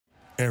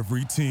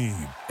Every team,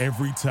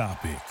 every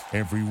topic,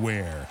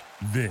 everywhere.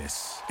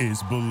 This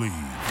is Believe.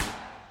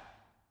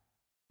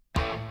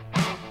 All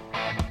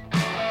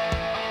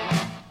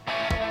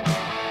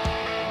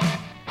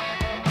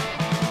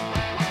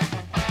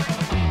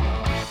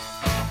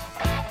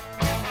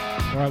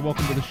right,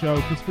 welcome to the show.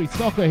 Fifth Street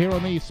Soccer here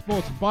on the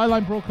Sports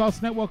Byline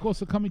Broadcast Network,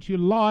 also coming to you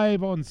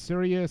live on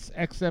Sirius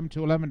XM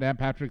 211 Dan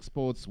Patrick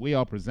Sports. We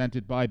are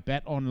presented by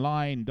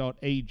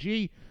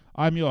BetOnline.ag.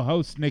 I'm your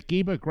host, Nick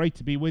Gieber. Great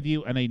to be with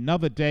you. And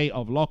another day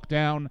of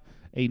lockdown,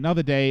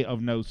 another day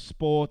of no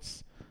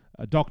sports.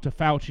 Dr.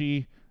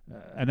 Fauci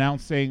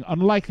announcing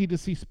unlikely to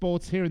see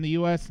sports here in the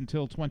U.S.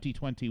 until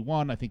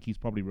 2021. I think he's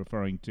probably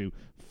referring to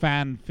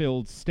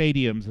fan-filled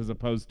stadiums as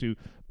opposed to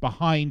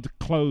behind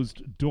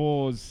closed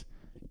doors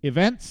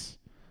events.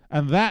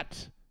 And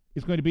that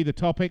is going to be the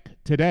topic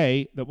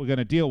today that we're going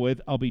to deal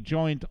with. I'll be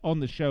joined on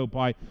the show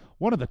by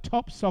one of the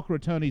top soccer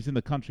attorneys in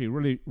the country,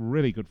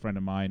 really good friend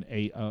of mine,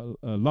 a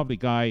lovely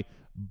guy,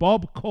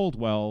 Bob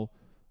Caldwell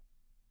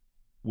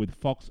with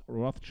Fox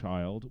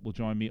Rothschild will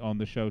join me on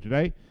the show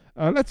today.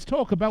 Let's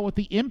talk about what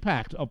the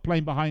impact of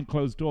playing behind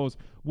closed doors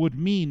would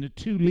mean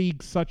to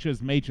leagues such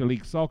as Major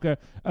League Soccer,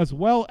 as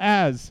well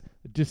as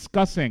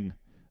discussing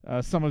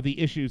some of the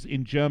issues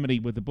in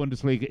Germany with the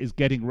Bundesliga is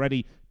getting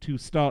ready to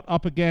start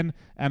up again.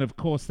 And of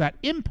course, that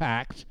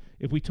impact,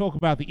 if we talk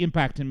about the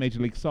impact in Major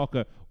League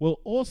Soccer, will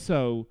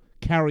also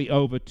carry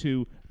over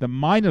to the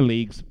minor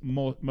leagues,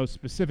 most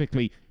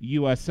specifically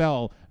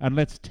USL. And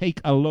let's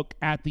take a look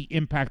at the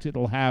impact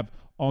it'll have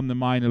on the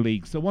minor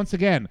leagues. So once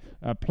again,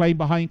 playing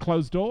behind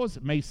closed doors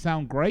may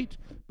sound great,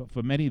 but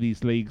for many of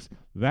these leagues,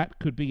 that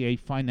could be a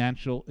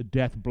financial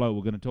death blow.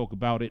 We're going to talk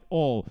about it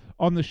all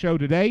on the show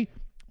today.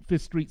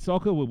 Fifth Street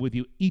Soccer, we're with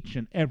you each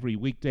and every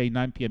weekday,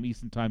 9 p.m.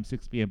 Eastern Time,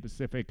 6 p.m.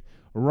 Pacific,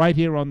 right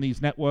here on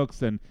these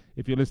networks. And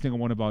if you're listening on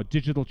one of our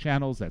digital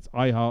channels, that's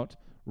iHeart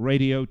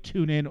Radio,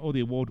 TuneIn, or the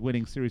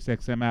award-winning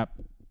SiriusXM app,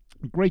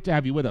 great to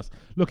have you with us.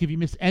 Look, if you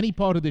missed any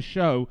part of this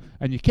show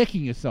and you're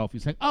kicking yourself, you're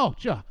saying, oh,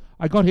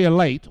 I got here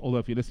late, although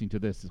if you're listening to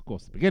this, of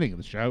course, the beginning of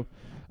the show,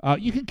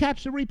 you can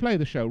catch the replay of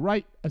the show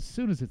right as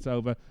soon as it's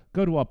over.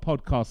 Go to our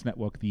podcast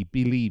network, the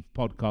Believe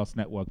Podcast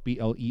Network,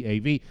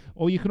 BLEAV,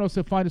 or you can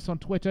also find us on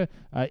Twitter.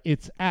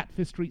 It's at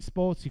Fifth Street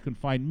Sports. You can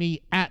find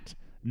me at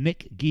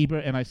Nick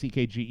Gieber,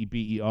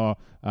 Nickgeber,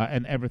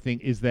 and everything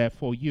is there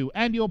for you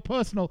and your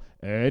personal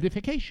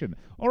edification.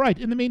 All right,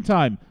 in the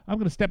meantime, I'm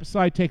going to step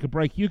aside, take a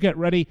break. You get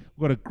ready.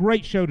 We've got a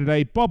great show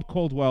today. Bob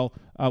Caldwell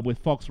with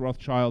Fox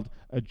Rothschild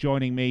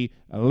joining me.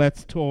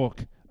 Let's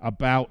talk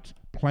about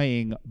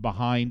playing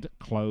behind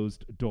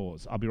closed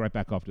doors. I'll be right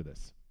back after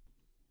this.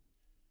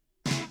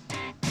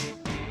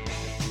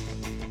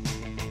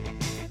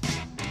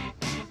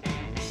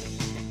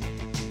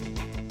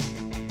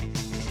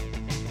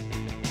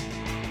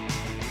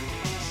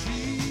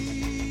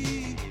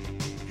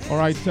 All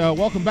right,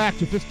 welcome back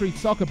to Fifth Street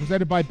Soccer,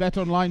 presented by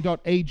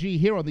BetOnline.ag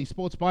here on the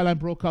Sports Byline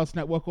Broadcast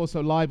Network,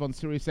 also live on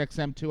Sirius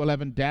XM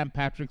 211, Dan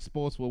Patrick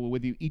Sports, where we're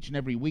with you each and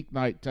every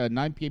weeknight,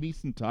 9 p.m.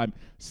 Eastern Time,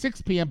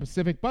 6 p.m.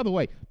 Pacific. By the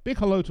way, big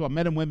hello to our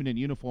men and women in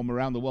uniform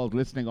around the world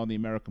listening on the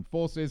American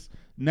Forces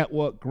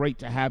Network. Great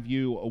to have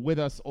you with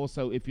us.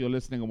 Also, if you're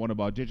listening on one of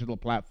our digital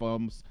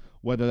platforms,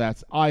 whether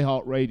that's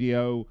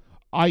iHeartRadio,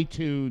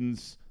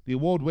 iTunes, the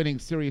award-winning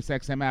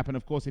SiriusXM app, and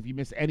of course, if you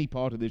miss any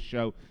part of this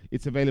show,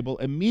 it's available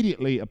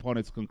immediately upon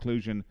its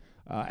conclusion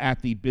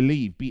at the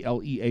Believe,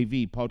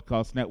 BLEAV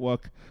Podcast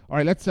Network. All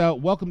right, let's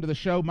welcome to the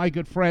show my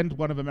good friend,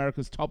 one of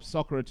America's top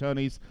soccer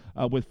attorneys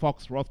with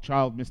Fox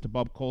Rothschild, Mr.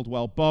 Bob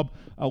Caldwell. Bob,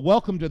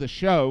 welcome to the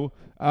show.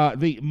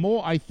 The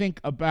more I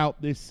think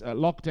about this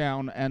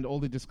lockdown and all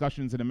the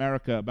discussions in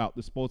America about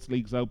the sports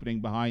leagues opening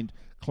behind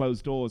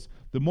closed doors,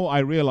 the more I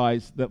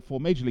realize that for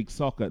Major League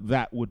Soccer,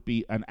 that would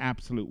be an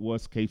absolute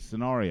worst-case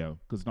scenario,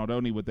 because not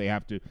only would they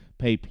have to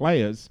pay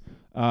players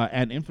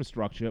and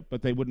infrastructure,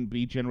 but they wouldn't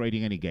be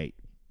generating any gate.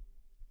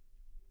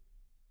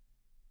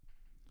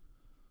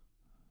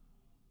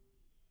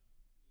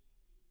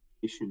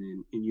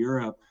 In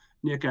Europe.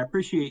 Nick, I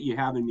appreciate you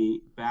having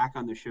me back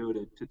on the show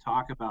to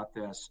talk about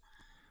this.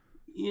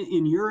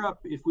 In Europe,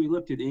 if we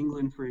looked at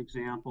England, for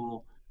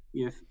example,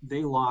 if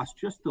they lost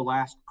just the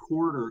last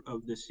quarter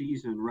of the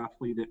season,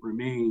 roughly, that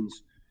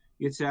remains,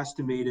 it's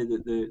estimated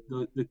that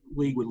the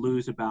league would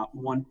lose about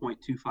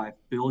 $1.25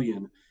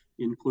 billion,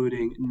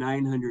 including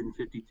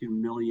 $952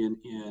 million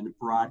in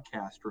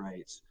broadcast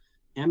rights.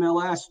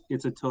 MLS,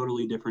 it's a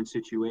totally different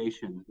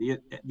situation.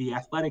 The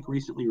Athletic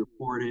recently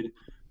reported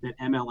that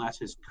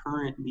MLS's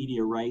current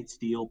media rights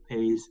deal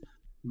pays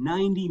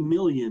 $90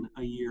 million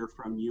a year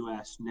from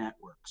U.S.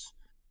 networks.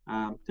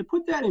 To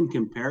put that in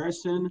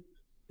comparison,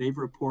 they've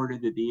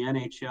reported that the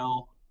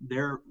NHL,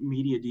 their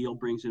media deal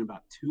brings in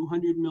about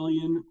 $200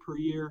 million per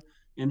year,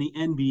 and the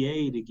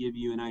NBA, to give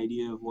you an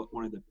idea of what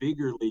one of the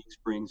bigger leagues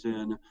brings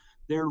in,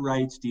 their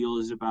rights deal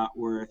is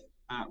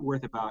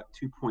worth about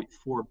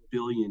 $2.4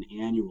 billion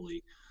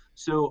annually.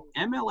 So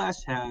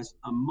MLS has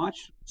a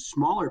much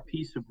smaller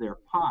piece of their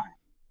pie,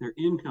 their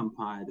income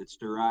pie, that's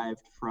derived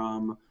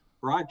from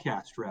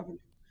broadcast revenue.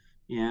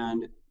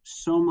 And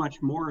so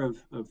much more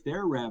of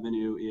their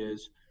revenue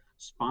is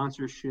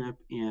sponsorship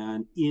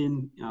and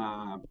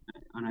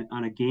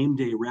on a game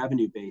day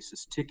revenue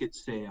basis, ticket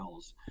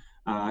sales,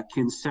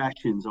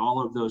 concessions,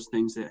 all of those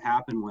things that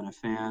happen when a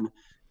fan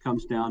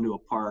comes down to a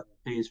park,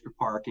 pays for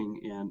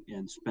parking,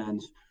 and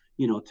spends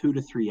 2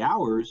 to 3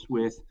 hours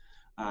with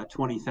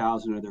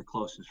 20,000 of their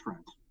closest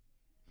friends.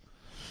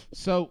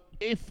 So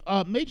if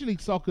Major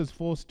League Soccer is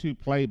forced to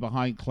play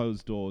behind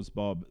closed doors,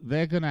 Bob,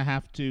 they're going to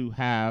have to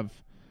have.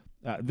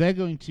 They're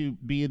going to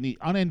be in the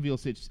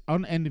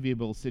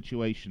unenviable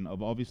situation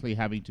of obviously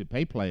having to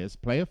pay players,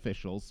 pay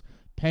officials,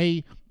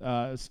 pay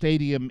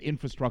stadium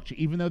infrastructure,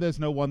 even though there's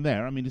no one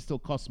there. I mean, it still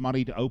costs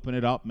money to open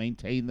it up,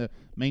 maintain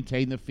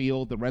the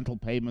field, the rental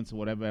payments, or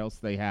whatever else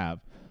they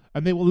have.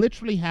 And they will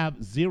literally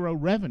have zero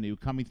revenue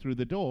coming through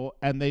the door,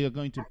 and they are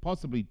going to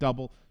possibly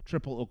double,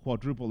 triple, or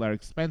quadruple their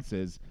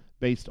expenses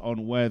based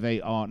on where they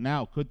are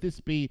now. Could this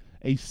be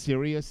a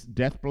serious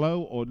death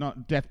blow, or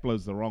not? Death blow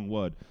is the wrong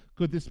word.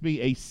 Could this be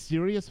a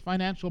serious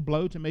financial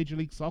blow to Major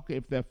League Soccer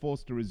if they're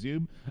forced to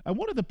resume? And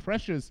what are the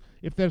pressures?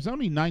 If there's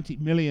only $90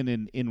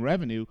 million in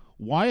revenue,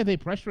 why are they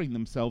pressuring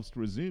themselves to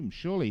resume?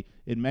 Surely,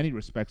 in many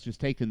respects,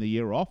 just taking the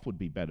year off would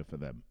be better for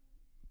them.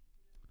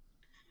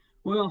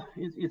 Well,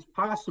 it's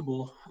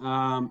possible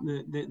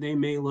that they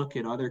may look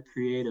at other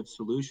creative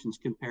solutions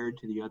compared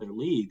to the other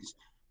leagues.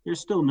 There's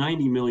still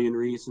 90 million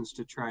reasons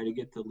to try to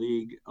get the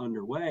league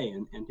underway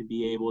and to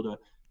be able to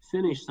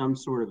finish some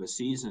sort of a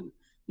season.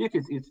 Nick,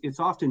 it's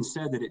often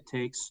said that it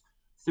takes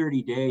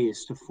 30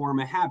 days to form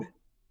a habit.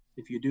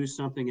 If you do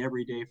something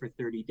every day for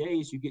 30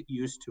 days, you get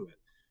used to it.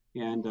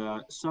 And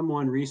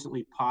someone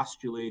recently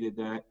postulated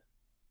that,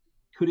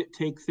 could it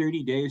take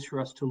 30 days for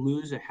us to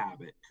lose a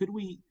habit? Could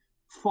we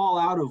fall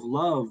out of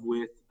love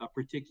with a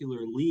particular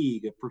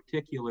league, a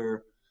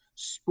particular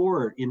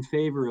sport in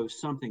favor of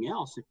something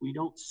else if we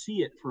don't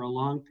see it for a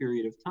long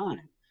period of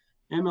time?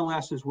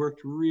 MLS has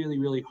worked really,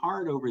 really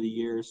hard over the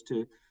years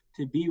to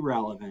be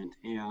relevant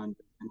and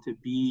to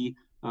be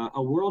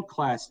a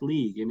world-class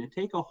league, and to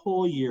take a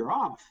whole year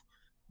off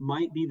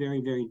might be very,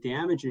 very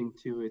damaging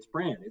to its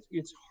brand.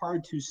 It's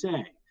hard to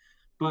say,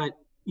 but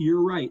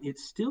you're right. It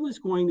still is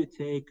going to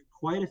take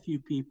quite a few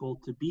people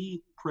to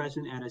be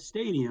present at a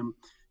stadium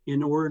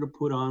in order to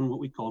put on what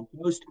we call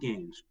ghost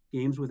games,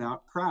 games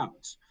without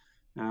crowds.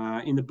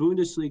 In the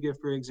Bundesliga,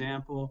 for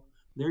example,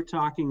 they're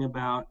talking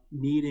about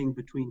needing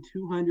between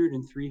 200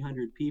 and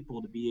 300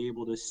 people to be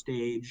able to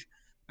stage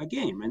a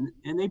game.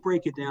 And they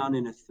break it down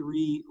into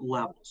 3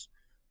 levels.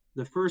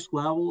 The first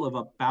level of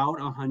about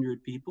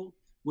 100 people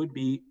would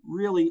be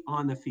really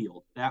on the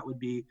field. That would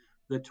be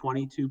the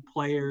 22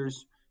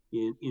 players.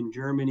 In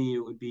Germany, it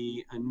would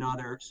be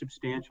another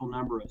substantial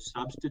number of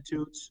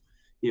substitutes.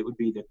 It would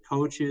be the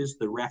coaches,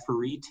 the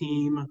referee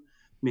team,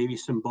 maybe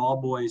some ball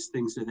boys,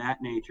 things of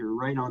that nature,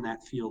 right on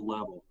that field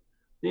level.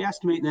 They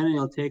estimate then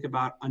it'll take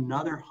about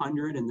another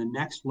 100 in the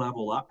next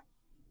level up.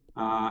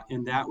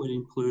 And that would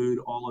include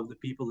all of the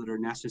people that are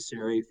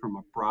necessary from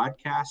a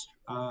broadcast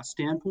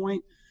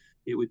standpoint.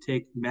 It would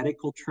take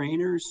medical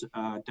trainers,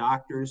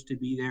 doctors to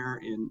be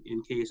there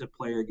in case a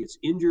player gets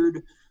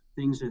injured,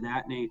 things of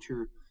that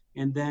nature.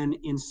 And then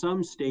in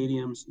some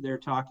stadiums, they're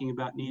talking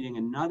about needing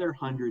another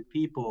 100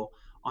 people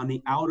on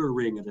the outer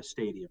ring of the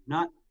stadium,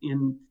 not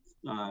in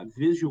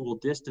visual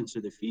distance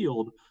of the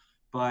field,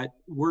 but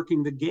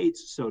working the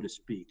gates, so to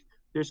speak.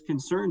 There's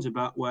concerns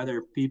about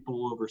whether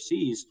people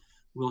overseas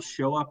will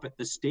show up at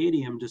the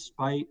stadium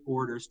despite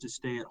orders to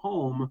stay at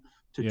home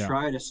to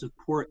try to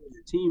support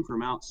the team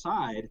from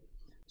outside.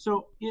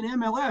 So in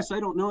MLS, I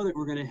don't know that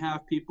we're going to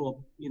have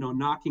people,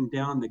 knocking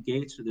down the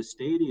gates of the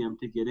stadium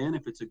to get in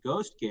if it's a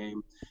ghost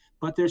game,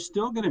 but there's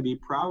still going to be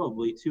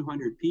probably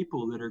 200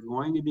 people that are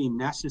going to be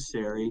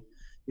necessary,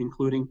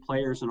 including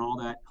players and all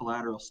that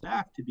collateral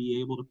staff, to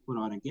be able to put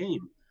on a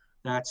game.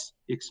 That's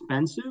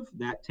expensive.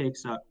 That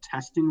takes up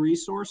testing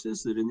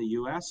resources that in the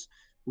U.S.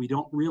 we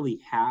don't really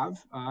have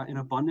an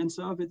abundance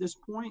of at this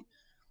point.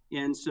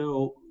 And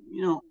so,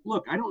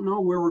 look, I don't know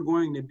where we're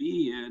going to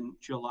be in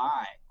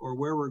July or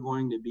where we're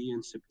going to be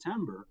in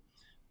September,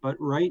 but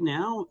right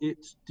now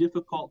it's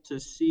difficult to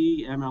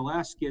see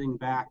MLS getting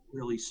back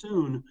really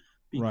soon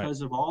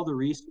because of all the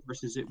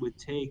resources it would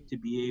take to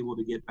be able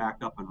to get back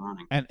up and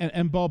running.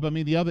 And Bob, I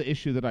mean, the other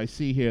issue that I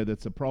see here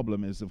that's a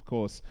problem is, of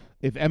course,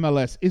 if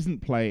MLS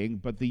isn't playing,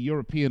 but the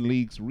European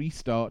leagues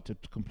restart to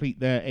complete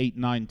their 8,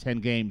 9, 10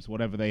 games,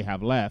 whatever they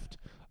have left,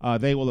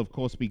 they will, of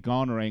course, be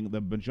garnering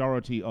the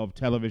majority of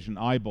television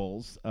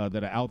eyeballs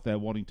that are out there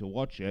wanting to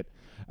watch it.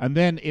 And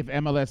then if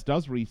MLS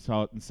does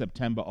restart in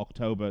September,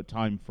 October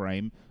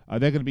timeframe,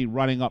 they're going to be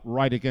running up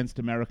right against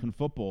American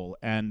football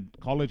and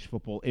college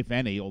football, if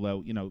any,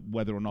 although,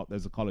 whether or not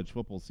there's a college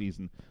football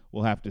season,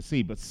 we'll have to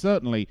see. But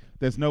certainly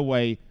there's no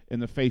way in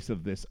the face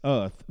of this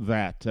earth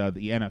that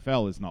the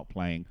NFL is not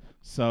playing.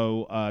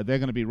 So they're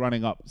going to be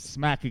running up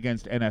smack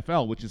against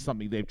NFL, which is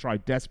something they've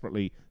tried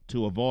desperately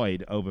to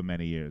avoid over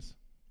many years.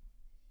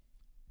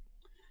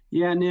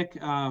 Yeah, Nick,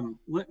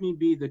 let me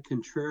be the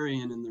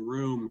contrarian in the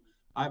room.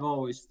 I've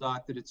always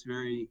thought that it's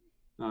very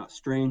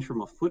strange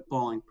from a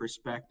footballing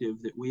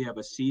perspective that we have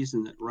a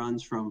season that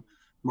runs from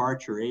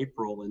March or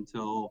April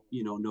until,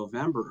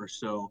 November or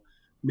so.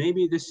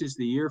 Maybe this is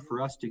the year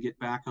for us to get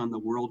back on the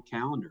world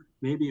calendar.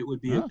 Maybe it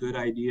would be a good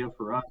idea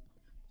for us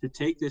to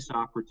take this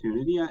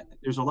opportunity.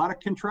 There's a lot of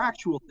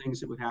contractual things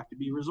that would have to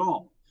be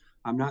resolved.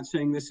 I'm not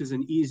saying this is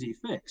an easy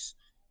fix.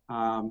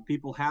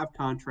 People have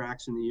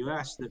contracts in the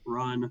U.S. that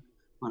run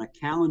on a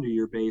calendar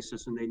year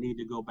basis, and they need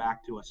to go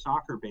back to a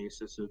soccer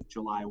basis of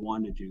July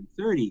 1 to June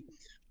 30.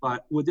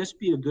 But would this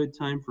be a good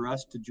time for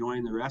us to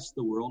join the rest of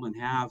the world and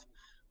have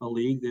a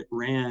league that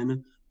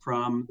ran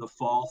from the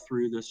fall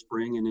through the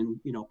spring and then,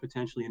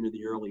 potentially into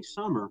the early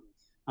summer?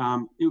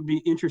 It would be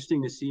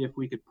interesting to see if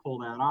we could pull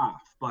that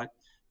off. But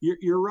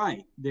you're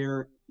right.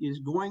 There is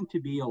going to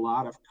be a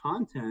lot of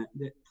content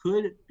that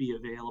could be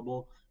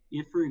available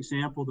if, for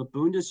example, the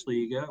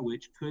Bundesliga,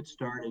 which could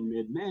start in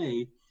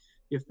mid-May,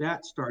 if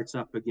that starts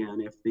up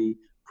again, if the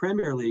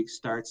Premier League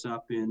starts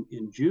up in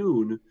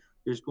June,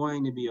 there's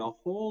going to be a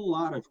whole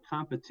lot of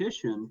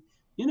competition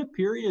in a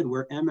period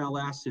where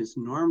MLS has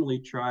normally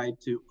tried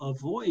to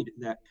avoid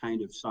that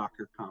kind of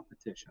soccer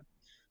competition.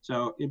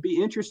 So it'd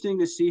be interesting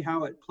to see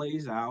how it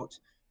plays out.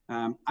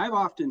 I've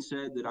often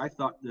said that I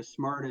thought the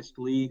smartest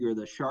league or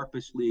the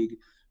sharpest league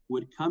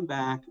would come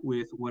back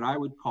with what I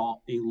would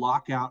call a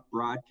lockout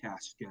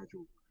broadcast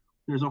schedule.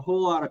 There's a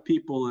whole lot of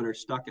people that are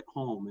stuck at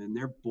home and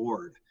they're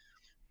bored.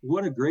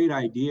 What a great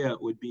idea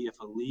it would be if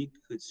a league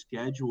could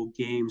schedule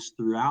games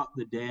throughout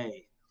the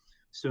day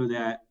so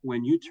that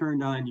when you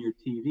turned on your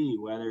TV,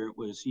 whether it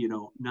was,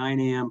 9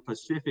 a.m.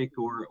 Pacific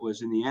or it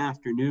was in the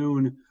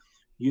afternoon,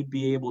 you'd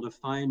be able to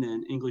find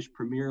an English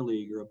Premier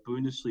League or a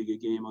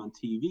Bundesliga game on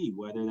TV,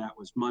 whether that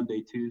was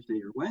Monday,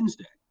 Tuesday, or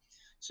Wednesday.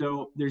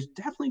 So there's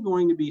definitely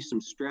going to be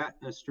some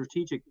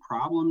strategic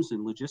problems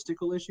and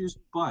logistical issues,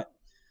 but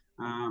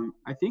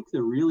I think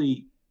the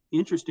really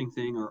interesting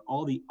thing are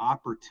all the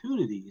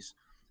opportunities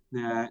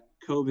that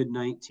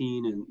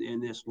COVID-19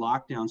 and this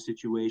lockdown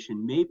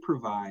situation may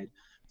provide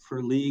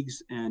for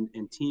leagues and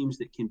teams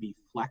that can be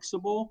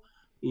flexible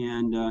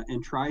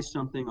and try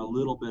something a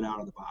little bit out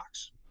of the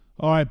box.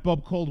 All right,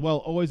 Bob Caldwell,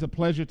 always a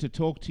pleasure to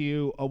talk to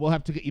you. We'll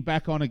have to get you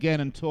back on again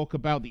and talk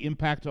about the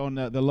impact on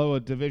the lower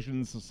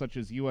divisions such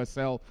as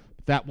USL.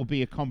 That will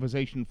be a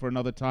conversation for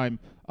another time.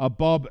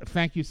 Bob,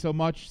 thank you so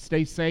much.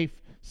 Stay safe,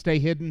 stay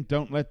hidden.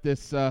 Don't let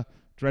this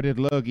dreaded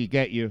lurgy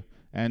get you.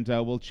 And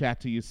we'll chat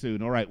to you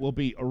soon. All right, we'll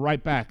be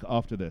right back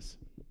after this.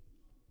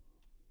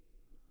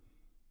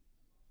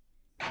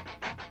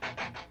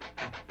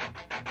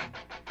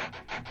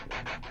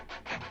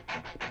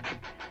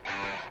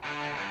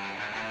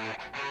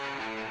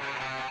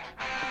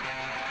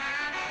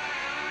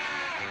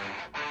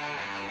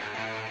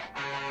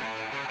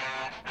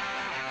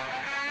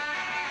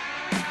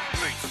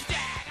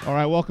 All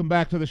right, welcome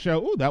back to the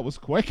show. Oh, that was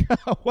quick.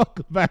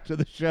 Welcome back to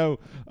the show.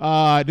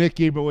 Nick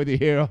Geber with you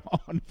here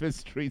on Fifth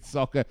Street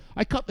Soccer.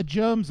 I cut the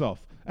germs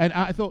off, and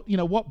I thought,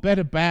 what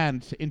better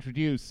band to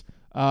introduce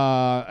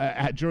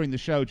during the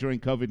show during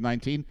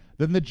COVID-19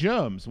 than the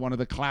Germs, one of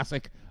the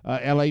classic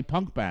LA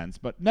punk bands.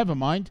 But never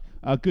mind.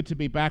 Good to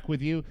be back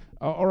with you.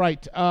 All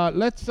right,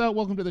 let's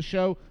welcome to the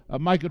show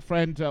my good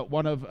friend,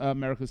 one of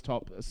America's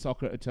top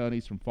soccer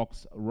attorneys from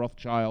Fox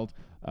Rothschild,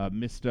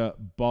 Mr.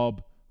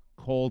 Bob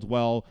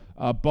Caldwell.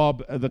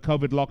 Bob, the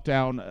COVID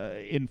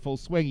lockdown in full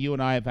swing. You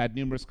and I have had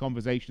numerous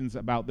conversations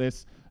about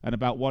this and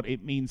about what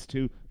it means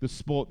to the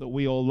sport that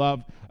we all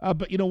love.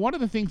 But, one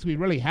of the things we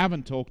really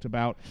haven't talked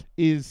about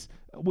is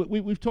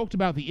we've talked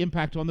about the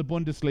impact on the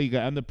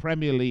Bundesliga and the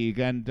Premier League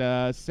and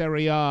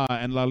Serie A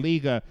and La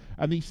Liga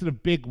and these sort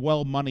of big,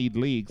 well-moneyed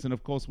leagues. And,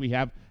 of course, we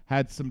have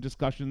had some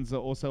discussions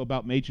also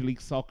about Major League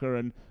Soccer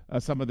and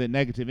some of the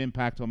negative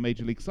impact on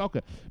Major League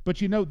Soccer. But,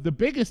 the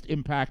biggest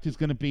impact is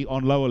going to be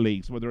on lower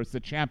leagues, whether it's the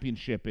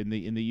Championship in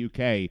the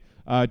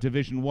UK,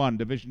 Division 1,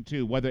 Division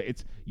 2, whether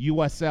it's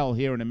USL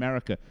here in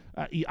America.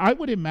 I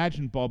would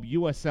imagine, Bob,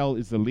 USL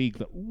is the league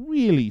that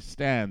really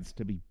stands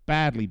to be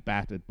badly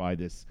battered by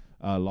this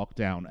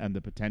lockdown and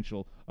the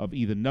potential of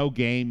either no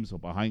games or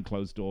behind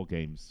closed door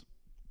games.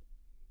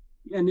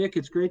 Yeah, Nick,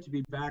 it's great to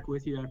be back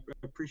with you. I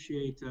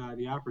appreciate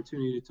the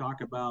opportunity to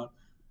talk about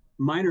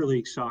minor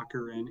league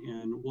soccer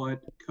and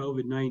what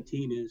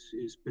COVID-19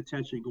 is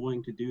potentially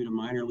going to do to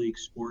minor league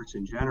sports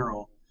in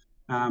general.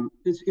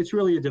 It's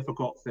really a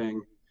difficult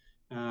thing.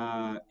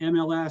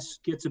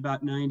 MLS gets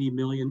about $90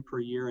 million per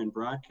year in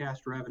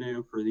broadcast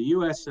revenue. For the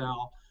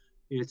USL,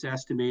 it's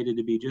estimated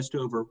to be just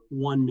over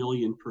 $1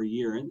 million per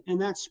year,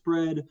 and that's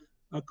spread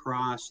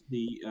across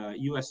the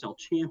USL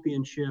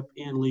Championship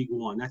and League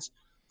One. That's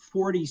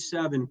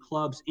 47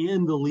 clubs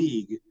in the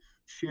league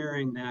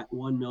sharing that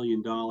 $1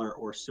 million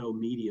or so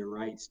media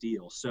rights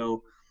deal.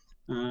 So,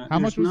 how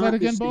much was that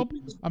again, Bob?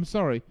 I'm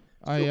sorry.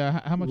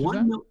 How much is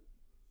that?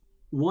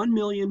 1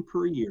 million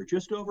per year,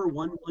 just over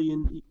 1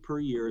 million per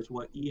year is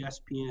what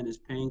ESPN is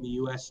paying the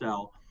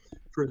USL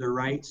for the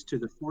rights to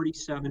the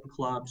 47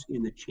 clubs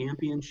in the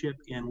Championship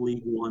and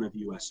League One of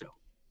USL.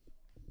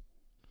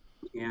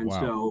 And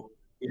wow. So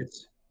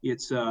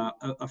it's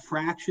a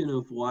fraction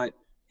of what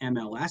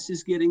MLS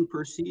is getting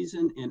per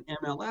season, and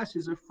MLS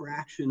is a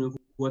fraction of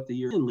what the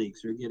European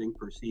leagues are getting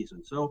per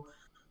season. So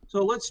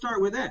let's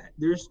start with that.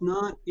 There's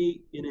not an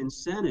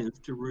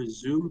incentive to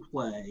resume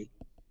play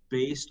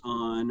based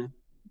on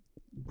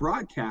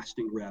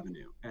broadcasting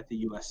revenue at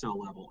the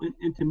USL level.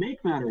 And to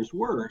make matters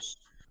worse,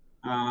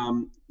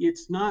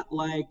 it's not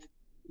like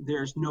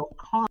there's no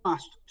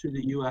cost to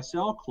the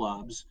USL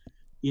clubs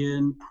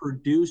in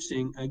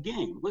producing a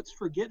game. Let's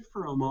forget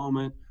for a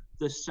moment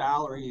the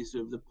salaries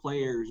of the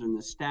players and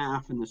the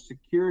staff and the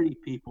security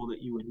people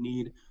that you would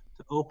need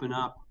to open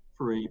up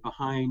for a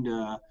behind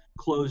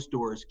closed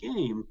doors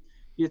game.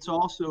 It's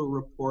also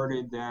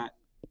reported that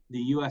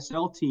the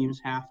USL teams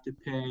have to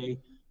pay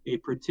a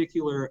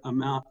particular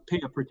amount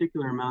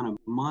of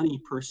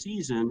money per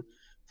season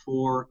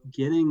for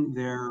getting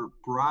their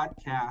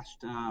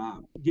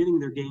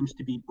games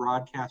to be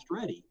broadcast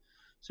ready.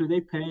 So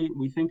they pay,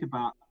 we think,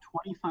 about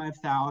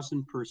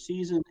 $25,000 per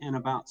season and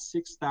about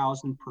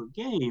 $6,000 per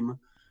game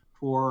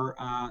for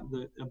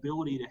the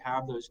ability to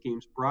have those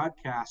games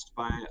broadcast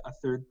by a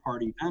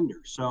third-party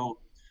vendor. So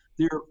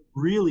there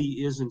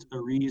really isn't a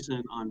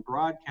reason on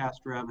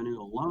broadcast revenue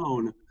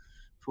alone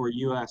for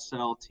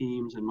USL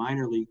teams and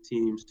minor league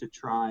teams to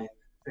try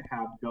to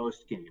have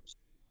ghost games.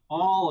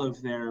 All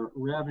of their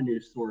revenue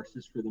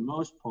sources, for the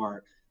most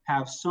part,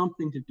 have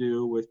something to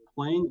do with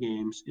playing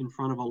games in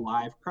front of a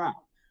live crowd.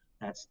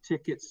 That's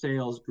ticket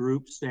sales,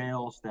 group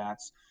sales,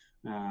 that's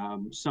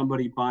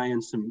somebody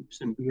buying some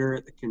beer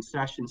at the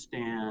concession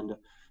stand.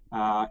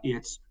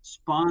 It's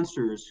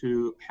sponsors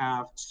who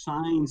have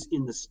signs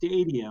in the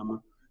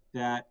stadium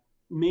that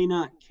may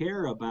not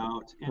care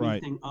about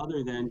anything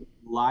other than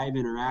live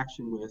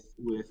interaction with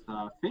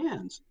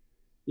fans.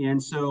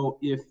 And so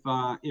if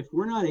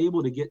we're not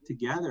able to get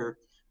together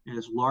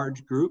as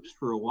large groups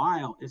for a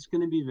while, it's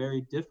going to be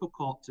very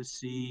difficult to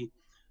see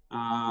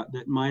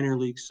that minor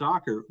league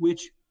soccer,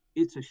 which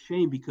it's a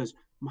shame because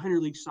minor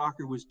league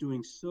soccer was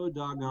doing so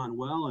doggone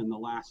well in the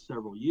last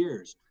several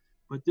years.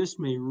 But this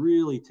may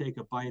really take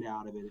a bite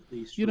out of it, at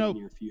least for the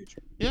near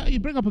future. Yeah, you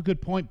bring up a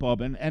good point, Bob,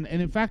 and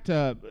in fact,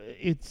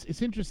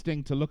 it's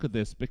interesting to look at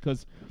this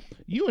because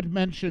you had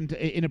mentioned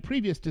in a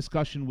previous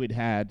discussion we'd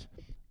had,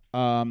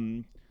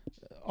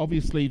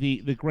 obviously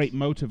the great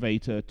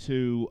motivator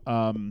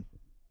to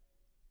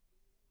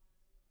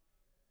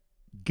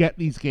get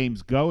these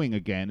games going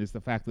again is the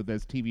fact that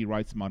there's TV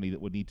rights money that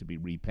would need to be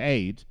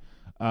repaid,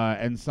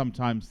 and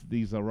sometimes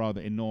these are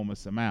rather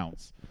enormous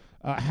amounts.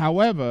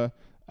 However,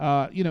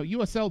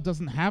 USL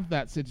doesn't have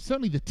that.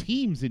 Certainly the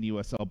teams in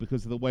USL,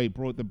 because of the way the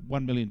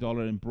 $1 million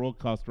in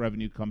broadcast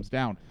revenue comes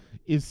down,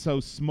 is so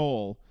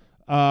small.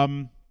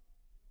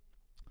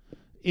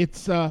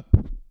 It's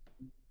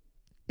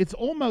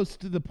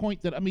almost to the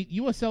point that,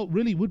 USL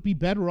really would be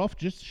better off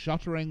just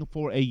shuttering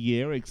for a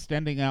year,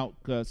 extending out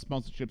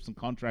sponsorships and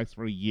contracts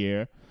for a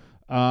year.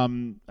 I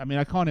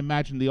can't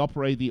imagine the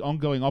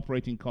ongoing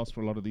operating costs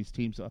for a lot of these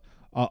teams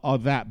are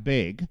that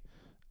big.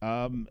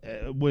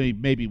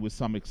 Maybe with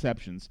some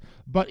exceptions.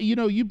 But,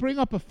 you bring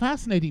up a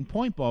fascinating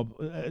point, Bob,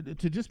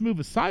 to just move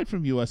aside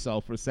from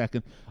USL for a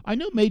second. I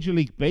know Major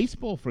League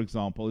Baseball, for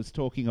example, is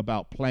talking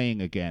about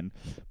playing again.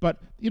 But,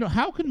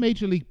 how can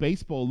Major League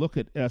Baseball look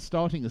at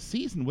starting a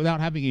season without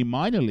having a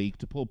minor league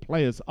to pull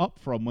players up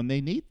from when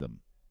they need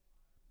them?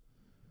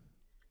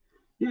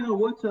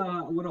 What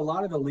a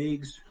lot of the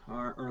leagues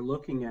are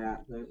looking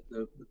at,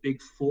 the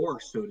big four,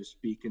 so to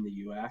speak, in the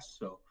U.S.,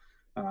 so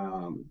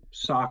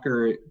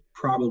soccer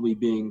probably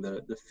being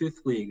the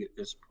fifth league at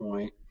this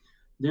point,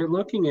 they're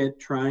looking at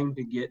trying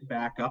to get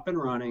back up and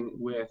running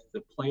with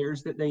the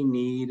players that they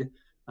need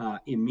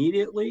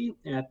immediately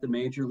at the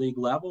major league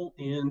level,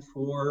 and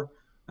for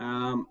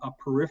a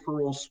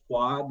peripheral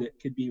squad that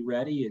could be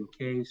ready in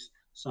case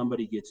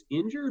somebody gets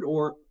injured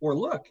or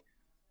look,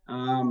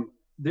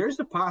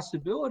 there's a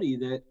possibility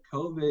that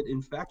COVID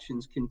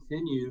infections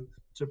continue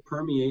to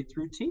permeate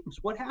through teams.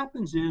 What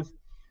happens if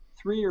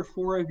 3 or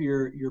 4 of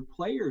your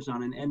players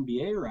on an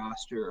NBA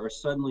roster are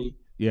suddenly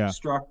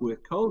struck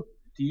with COVID?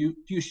 Do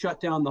you shut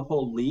down the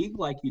whole league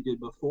like you did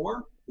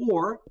before,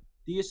 or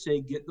do you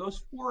say get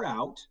those 4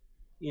 out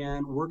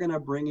and we're going to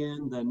bring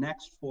in the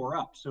next 4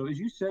 up? So as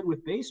you said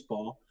with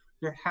baseball,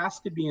 there has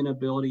to be an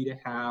ability to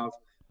have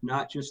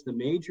not just the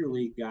major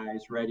league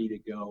guys ready to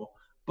go,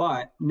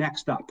 but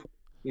next up.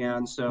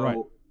 And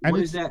so what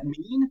does that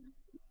mean?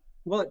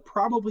 Well, it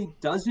probably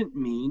doesn't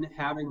mean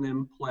having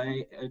them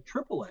play at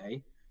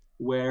AAA,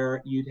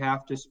 where you'd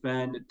have to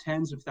spend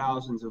tens of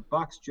thousands of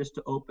bucks just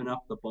to open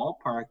up the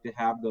ballpark to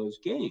have those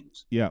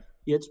games. Yeah.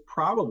 It's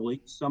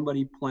probably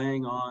somebody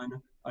playing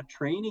on a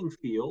training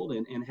field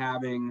and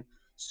having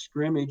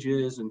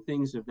scrimmages and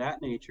things of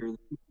that nature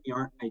that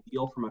aren't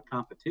ideal from a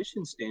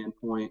competition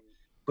standpoint,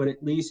 but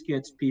at least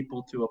gets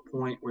people to a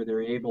point where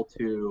they're able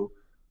to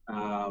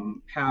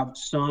have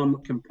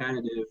some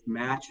competitive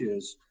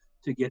matches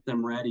to get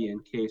them ready in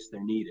case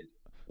they're needed.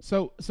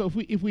 So if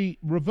we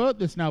revert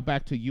this now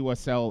back to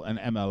USL and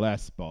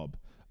MLS, Bob,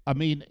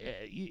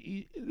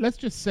 let's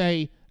just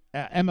say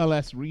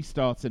MLS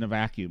restarts in a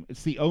vacuum.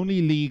 It's the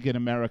only league in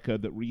America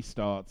that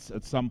restarts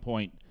at some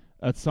point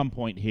at some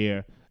point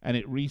here, and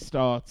it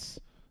restarts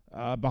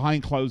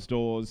behind closed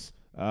doors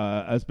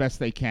as best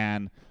they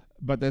can.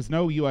 But there's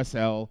no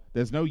USL,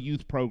 there's no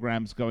youth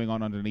programs going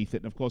on underneath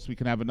it. And of course, we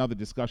can have another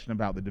discussion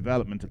about the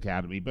development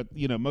academy. But,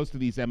 most of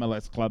these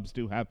MLS clubs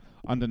do have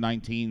under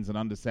 19s and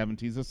under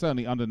 70s, or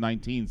certainly under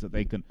 19s that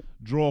they can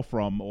draw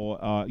from, or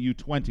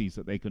U20s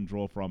that they can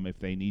draw from if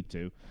they need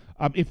to.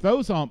 If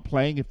those aren't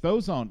playing, if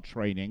those aren't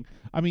training,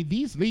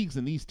 these leagues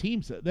and these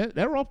teams,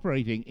 they're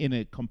operating in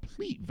a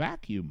complete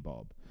vacuum,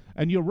 Bob.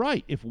 And you're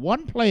right, if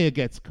one player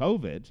gets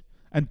COVID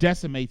and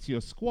decimates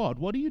your squad,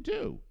 what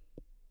do?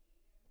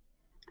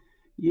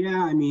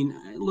 Yeah,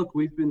 look,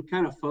 we've been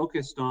kind of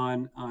focused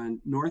on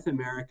North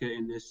America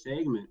in this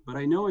segment, but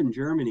I know in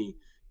Germany,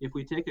 if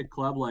we take a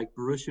club like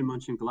Borussia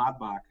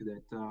Mönchengladbach,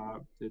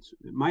 that's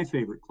my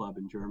favorite club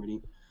in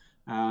Germany,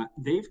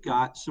 they've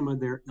got some of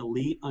their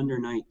elite under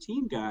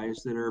 19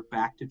 guys that are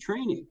back to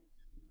training,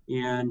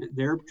 and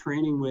they're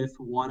training with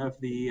one of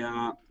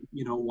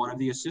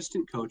the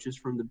assistant coaches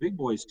from the big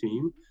boys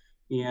team,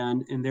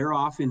 and they're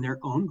off in their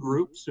own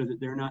group so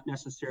that they're not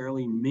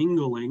necessarily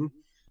mingling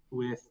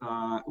with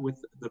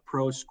the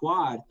pro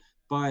squad.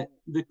 But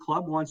the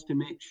club wants to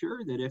make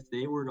sure that if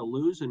they were to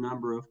lose a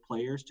number of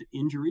players to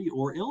injury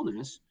or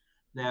illness,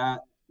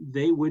 that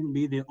they wouldn't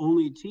be the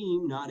only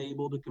team not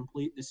able to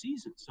complete the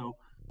season. So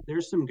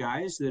there's some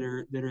guys that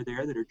are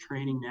there that are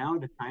training now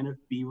to kind of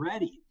be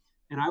ready.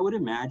 And I would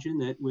imagine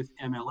that with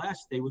MLS,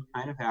 they would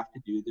kind of have to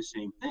do the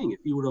same thing. If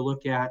you were to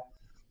look at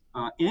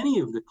any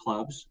of the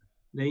clubs,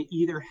 they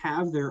either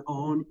have their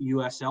own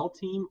USL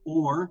team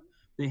or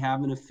they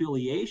have an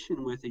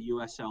affiliation with a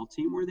USL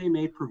team where they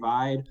may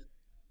provide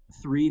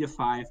 3 to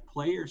 5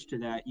 players to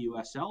that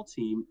USL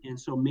team. And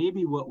so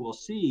maybe what we'll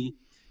see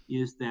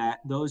is that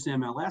those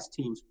MLS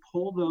teams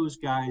pull those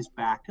guys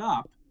back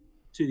up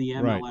to the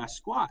MLS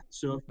squad.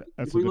 So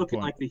if we look at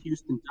like the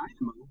Houston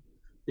Dynamo,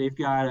 they've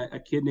got a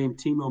kid named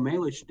Timo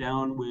Malic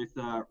down with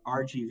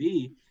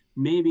RGV.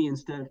 Maybe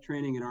instead of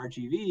training at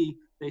RGV,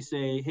 they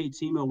say, hey,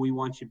 Timo, we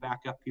want you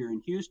back up here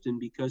in Houston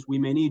because we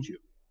may need you.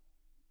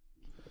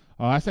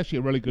 That's actually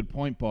a really good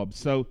point, Bob.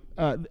 So,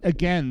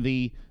 again,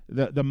 the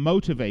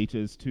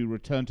motivators to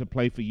return to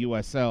play for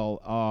USL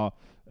are,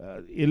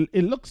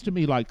 it looks to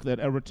me like that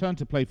a return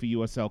to play for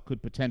USL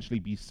could potentially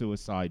be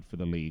suicide for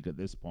the league at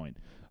this point.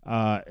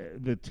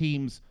 The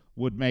teams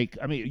would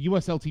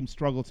USL teams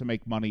struggle to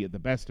make money at the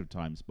best of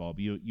times, Bob.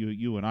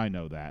 You and I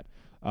know that.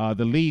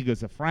 The league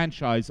as a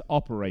franchise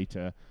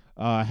operator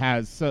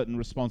has certain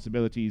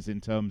responsibilities in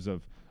terms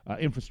of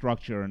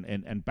infrastructure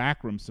and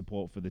backroom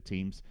support for the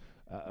teams.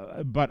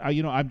 But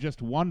I'm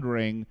just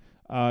wondering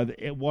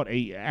what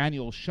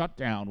a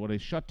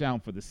shutdown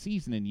for the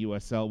season in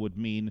USL would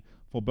mean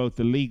for both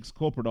the league's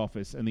corporate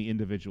office and the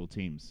individual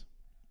teams.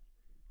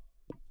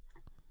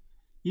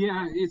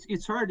 Yeah,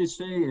 it's hard to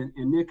say. And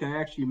Nick, I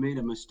actually made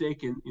a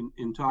mistake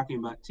in talking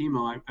about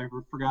Timo. I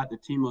forgot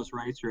that Timo's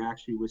rights are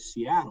actually with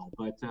Seattle,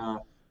 but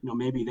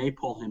maybe they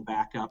pull him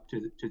back up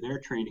to their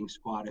training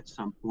squad at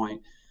some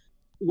point.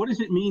 What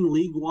does it mean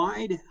league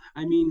wide?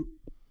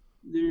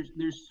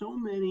 There's so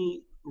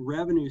many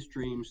revenue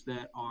streams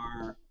that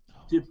are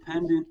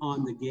dependent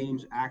on the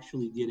games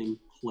actually getting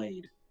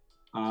played.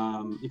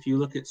 If you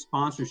look at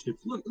sponsorships,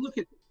 look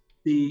at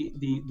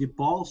the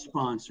ball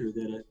sponsor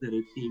that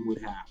a team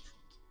would have.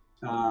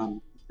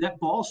 That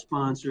ball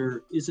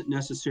sponsor isn't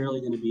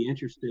necessarily going to be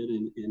interested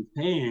in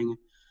paying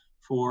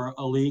for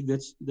a league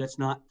that's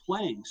not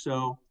playing.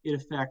 So it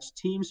affects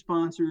team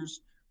sponsors.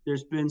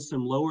 There's been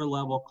some lower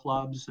level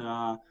clubs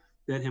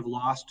that have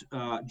lost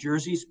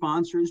jersey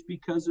sponsors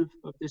because of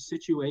this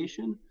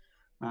situation.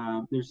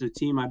 There's a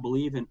team, I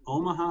believe, in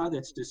Omaha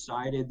that's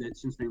decided that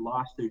since they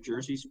lost their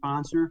jersey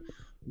sponsor,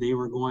 they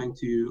were going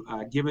to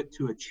give it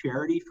to a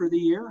charity for the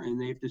year, and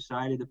they've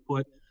decided to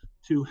put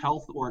 2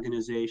 health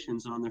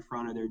organizations on the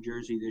front of their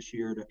jersey this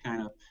year to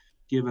kind of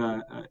give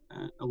a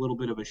little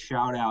bit of a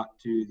shout out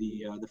to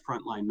the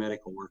frontline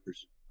medical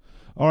workers.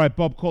 All right,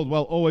 Bob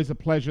Caldwell, always a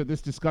pleasure.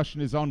 This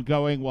discussion is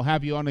ongoing. We'll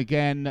have you on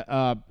again.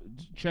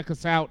 Check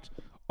us out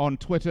on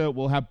Twitter.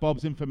 We'll have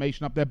Bob's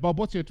information up there. Bob,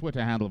 what's your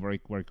Twitter handle very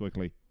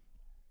quickly?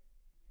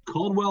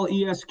 Caldwell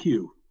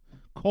ESQ.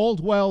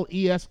 Caldwell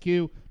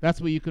ESQ.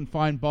 That's where you can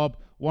find Bob,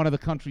 one of the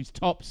country's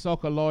top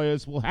soccer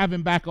lawyers. We'll have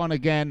him back on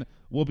again.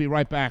 We'll be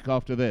right back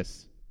after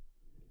this.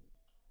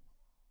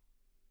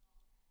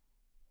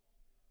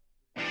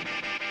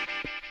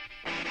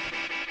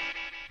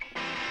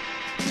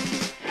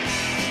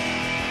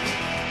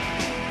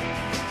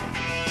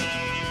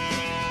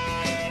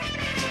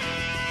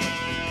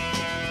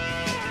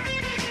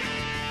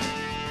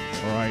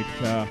 All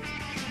right,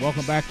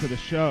 welcome back to the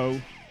show.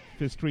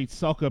 Fifth Street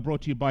Soccer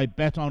brought to you by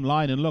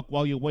BetOnline. And look,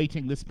 while you're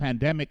waiting this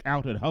pandemic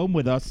out at home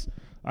with us,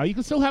 you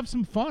can still have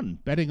some fun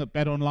betting at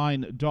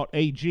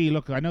BetOnline.ag.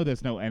 Look, I know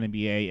there's no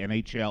NBA,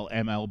 NHL,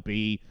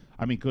 MLB.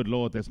 Good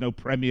Lord, there's no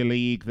Premier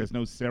League, there's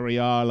no Serie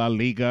A, La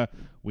Liga.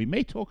 We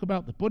may talk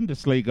about the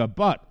Bundesliga,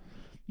 but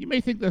you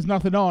may think there's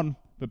nothing on.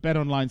 but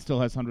BetOnline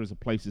still has hundreds of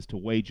places to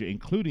wager,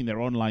 including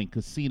their online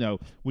casino,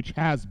 which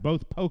has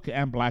both poker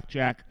and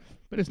blackjack.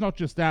 But it's not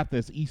just that.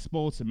 There's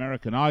esports,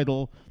 American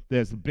Idol,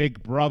 there's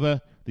Big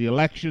Brother, the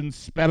elections,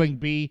 Spelling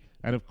Bee,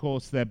 and of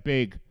course their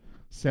big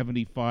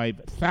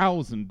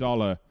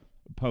 $75,000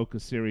 poker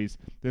series.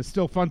 There's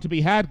still fun to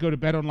be had. Go to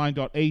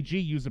BetOnline.ag,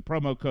 use the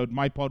promo code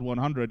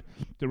MyPod100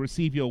 to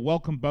receive your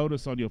welcome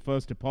bonus on your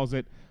first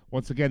deposit.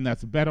 Once again,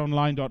 that's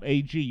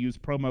BetOnline.ag, use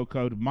promo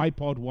code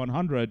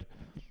MyPod100.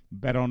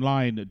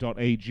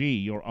 BetOnline.ag,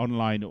 your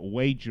online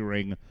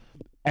wagering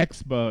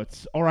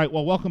experts. All right,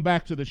 well, welcome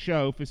back to the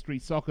show. Fifth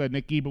Street Soccer,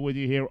 Nick Geber with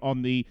you here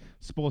on the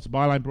Sports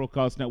Byline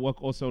Broadcast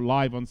Network, also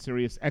live on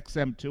Sirius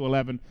XM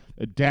 211,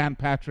 Dan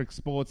Patrick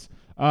Sports.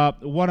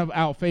 One of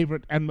our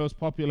favorite and most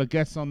popular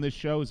guests on this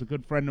show is a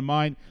good friend of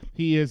mine.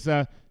 He is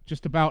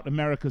just about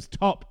America's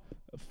top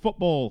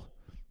football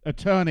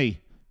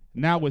attorney,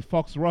 now with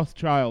Fox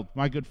Rothschild,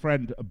 my good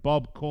friend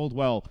Bob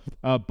Caldwell.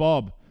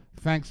 Bob,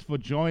 thanks for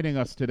joining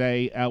us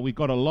today. We've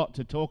got a lot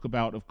to talk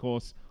about, of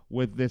course,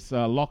 with this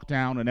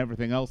lockdown and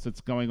everything else that's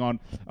going on.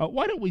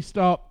 Why don't we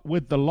start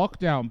with the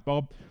lockdown,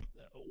 Bob?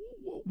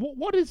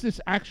 What does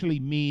this actually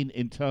mean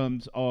in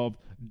terms of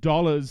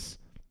dollars,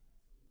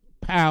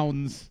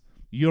 pounds,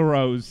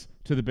 euros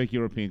to the big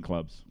European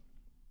clubs?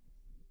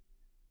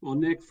 Well,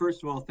 Nick,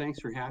 first of all, thanks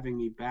for having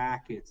me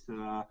back.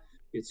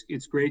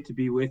 It's great to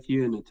be with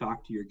you and to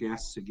talk to your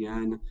guests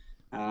again.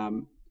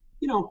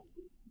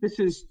 This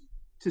is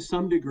to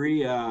some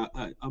degree a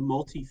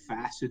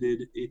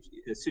multifaceted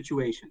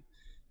situation.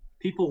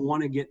 People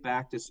want to get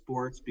back to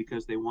sports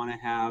because they want to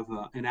have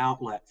an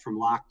outlet from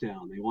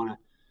lockdown. They want to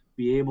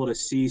be able to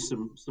see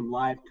some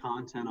live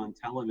content on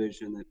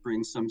television that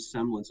brings some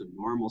semblance of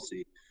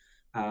normalcy.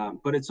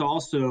 But it's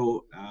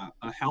also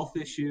a health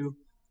issue,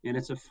 and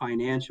it's a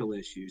financial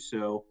issue.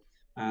 So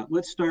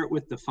let's start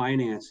with the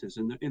finances.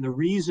 And the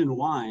reason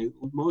why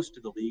most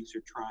of the leagues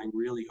are trying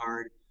really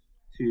hard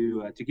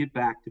to get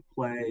back to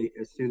play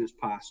as soon as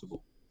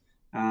possible.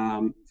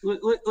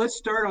 Let's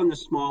start on the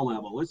small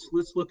level. Let's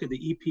look at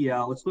the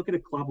EPL. Let's look at a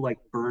club like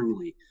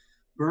Burnley.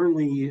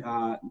 Burnley,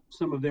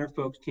 some of their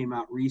folks came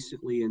out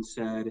recently and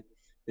said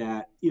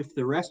that if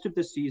the rest of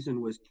the season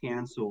was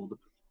canceled,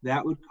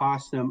 that would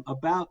cost them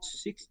about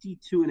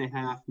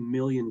 $62.5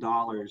 million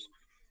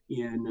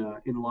in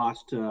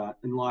lost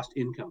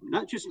income.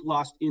 Not just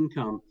lost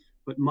income,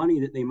 but money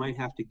that they might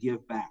have to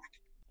give back.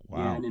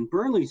 Wow. And in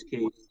Burnley's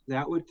case,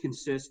 that would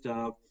consist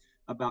of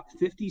about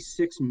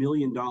 $56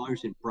 million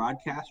in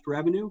broadcast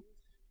revenue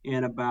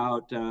and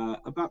about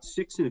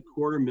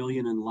 $6.25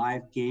 million in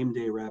live game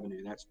day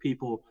revenue. That's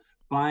people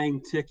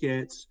buying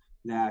tickets,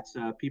 that's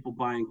people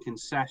buying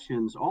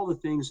concessions, all the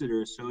things that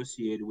are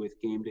associated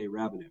with game day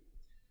revenue.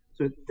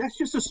 So that's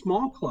just a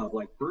small club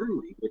like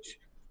Burnley, which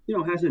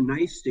has a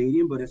nice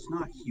stadium, but it's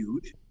not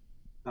huge.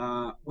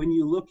 When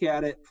you look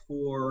at it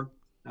for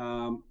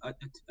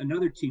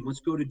another team, let's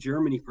go to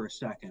Germany for a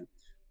second.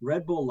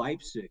 Red Bull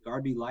Leipzig,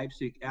 RB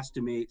Leipzig,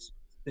 estimates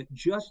that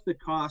just the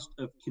cost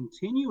of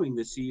continuing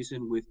the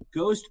season with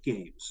ghost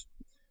games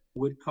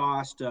would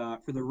cost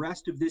for the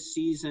rest of this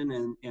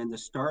season and the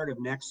start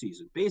of next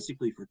season,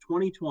 basically for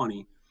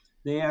 2020,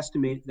 they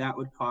estimate that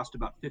would cost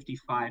about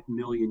 $55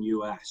 million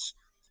US.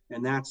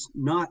 And that's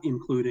not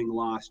including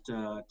lost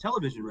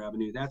television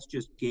revenue. That's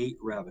just gate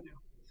revenue.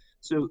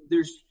 So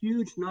there's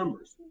huge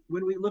numbers.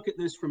 When we look at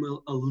this from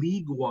a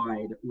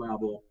league-wide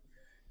level,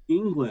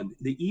 England,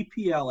 the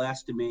EPL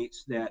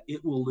estimates that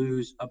it will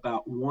lose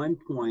about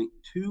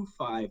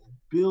 $1.25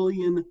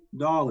 billion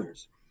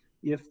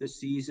if the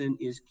season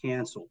is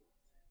canceled.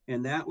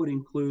 And that would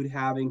include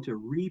having to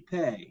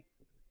repay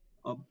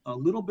a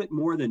little bit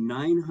more than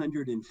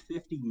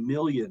 $950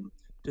 million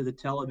to the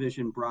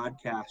television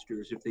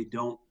broadcasters if they're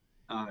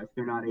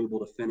not able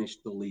to finish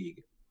the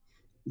league.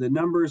 The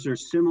numbers are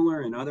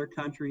similar in other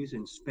countries.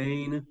 In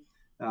Spain,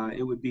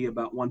 it would be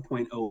about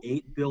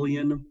 $1.08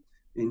 billion,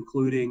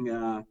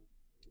 including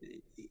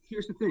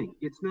here's the thing.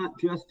 It's not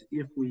just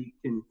if we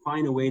can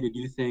find a way to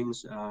do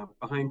things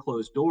behind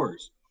closed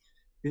doors.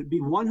 It'd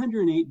be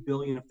 $108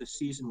 billion if the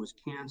season was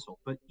canceled.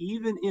 But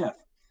even if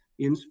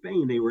in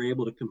Spain they were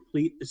able to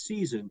complete the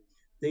season,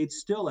 they'd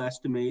still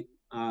estimate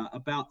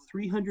about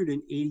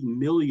 $380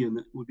 million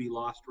that would be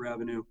lost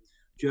revenue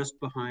just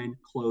behind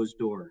closed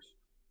doors.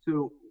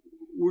 So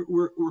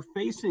we're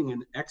facing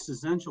an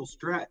existential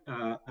threat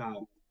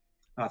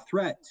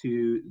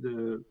to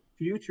the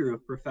future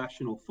of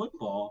professional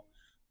football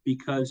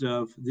because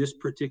of this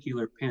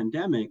particular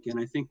pandemic. And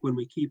I think when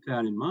we keep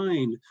that in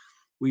mind,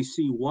 we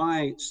see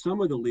why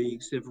some of the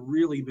leagues have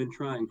really been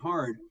trying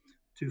hard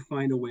to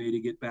find a way to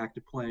get back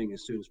to playing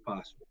as soon as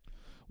possible.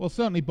 Well,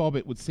 certainly, Bob,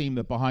 it would seem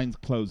that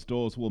behind closed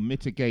doors will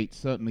mitigate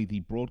certainly the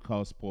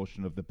broadcast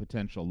portion of the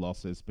potential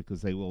losses,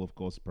 because they will, of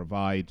course,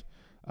 provide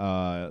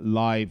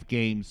live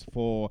games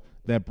for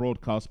their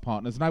broadcast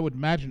partners. And I would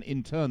imagine,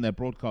 in turn, their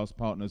broadcast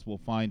partners will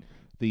find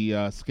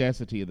the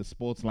scarcity of the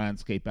sports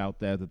landscape out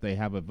there that they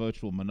have a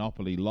virtual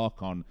monopoly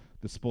lock on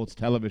the sports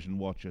television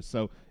watcher.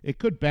 So it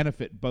could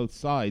benefit both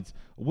sides,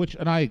 which,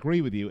 and I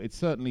agree with you, it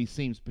certainly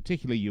seems,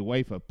 particularly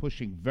UEFA,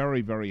 pushing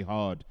very, very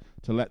hard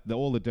to let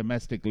all the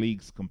domestic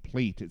leagues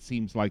complete. It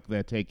seems like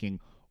they're taking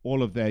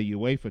all of their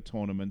UEFA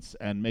tournaments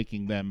and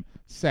making them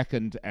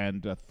second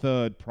and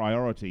third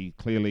priority,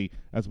 clearly,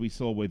 as we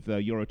saw with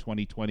Euro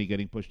 2020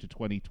 getting pushed to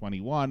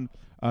 2021.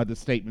 The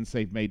statements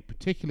they've made,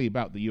 particularly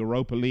about the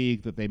Europa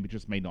League, that they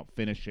just may not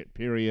finish it,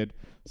 period.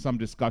 Some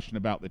discussion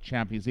about the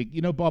Champions League.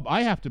 You know, Bob,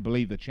 I have to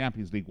believe the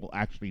Champions League will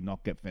actually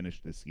not get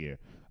finished this year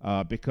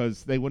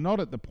because they were not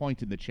at the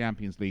point in the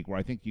Champions League where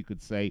I think you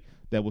could say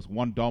there was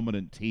one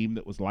dominant team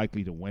that was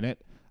likely to win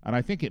it. And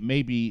I think it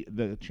may be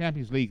the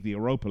Champions League, the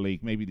Europa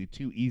League, maybe the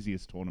two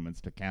easiest tournaments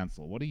to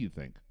cancel. What do you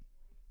think?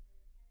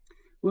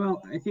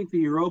 Well, I think the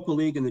Europa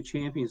League and the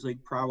Champions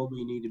League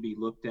probably need to be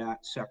looked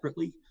at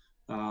separately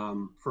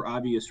for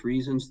obvious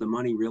reasons. The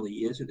money really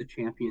is at the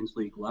Champions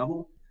League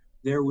level.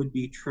 There would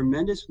be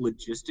tremendous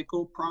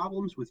logistical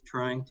problems with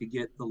trying to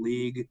get the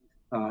league,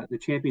 the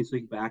Champions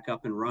League, back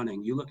up and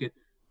running. You look at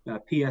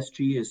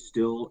PSG is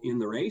still in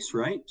the race,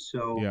 right?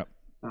 So Yep.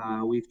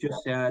 We've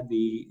just had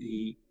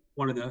the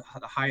one of the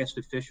highest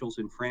officials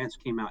in France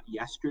came out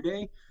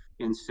yesterday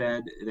and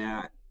said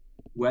that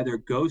whether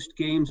ghost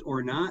games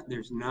or not,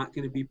 there's not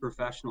going to be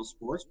professional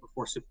sports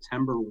before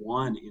September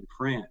 1 in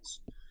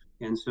France.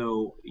 And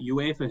so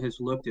UEFA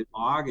has looked at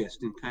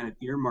August and kind of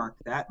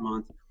earmarked that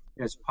month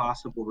as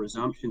possible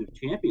resumption of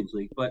Champions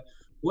League. But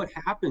what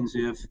happens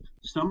if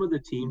some of the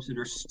teams that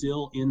are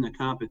still in the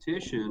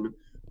competition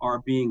are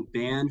being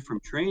banned from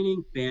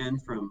training,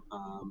 banned from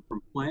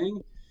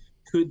playing?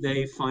 Could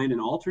they find an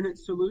alternate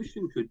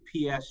solution? Could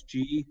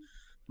PSG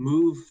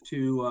move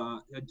to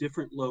a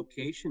different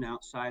location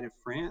outside of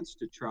France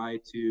to try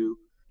to,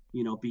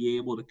 be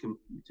able to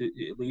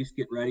at least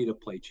get ready to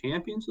play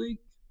Champions League?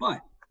 But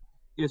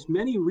as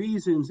many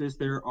reasons as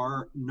there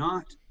are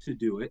not to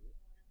do it,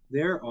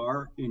 there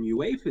are, in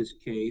UEFA's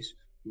case,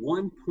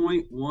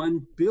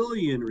 1.1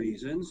 billion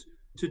reasons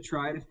to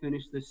try to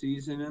finish the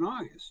season in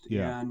August.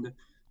 Yeah. And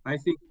I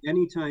think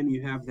anytime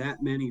you have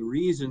that many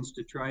reasons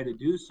to try to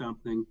do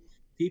something,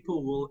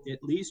 people will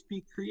at least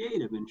be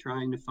creative in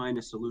trying to find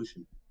a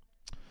solution.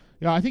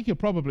 Yeah, I think you're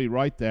probably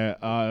right there.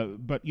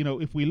 But,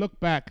 if we look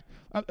back,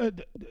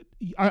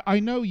 I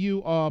know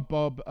you are,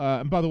 Bob,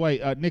 and by the way,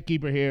 Nick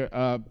Geber here,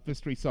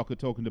 History Soccer,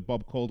 talking to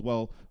Bob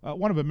Caldwell,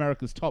 one of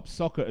America's top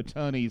soccer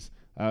attorneys,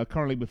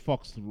 currently with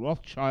Fox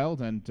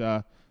Rothschild,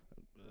 and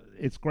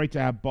it's great to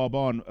have Bob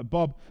on.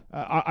 Bob,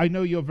 I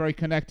know you're very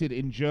connected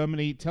in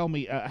Germany. Tell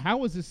me,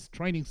 how is this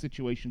training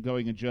situation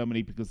going in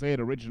Germany? Because they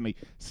had originally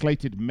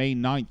slated May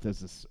 9th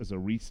as a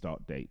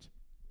restart date.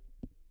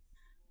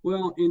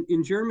 Well,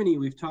 in Germany,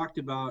 we've talked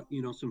about,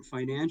 some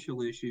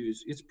financial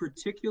issues. It's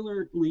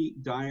particularly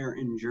dire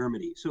in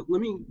Germany. So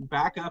let me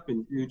back up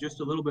and do just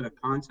a little bit of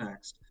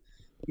context.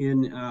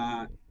 In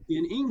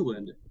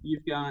England,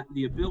 you've got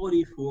the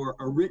ability for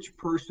a rich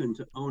person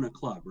to own a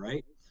club,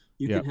 right?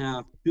 You can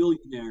have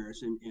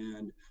billionaires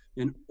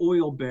and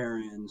oil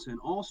barons and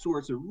all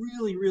sorts of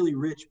really, really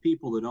rich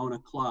people that own a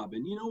club.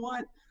 And you know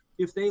what?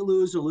 If they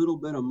lose a little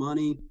bit of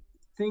money,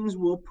 things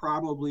will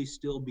probably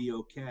still be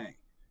okay.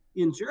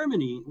 In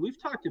Germany,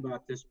 we've talked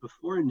about this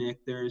before,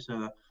 Nick. There's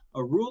a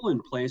rule in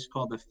place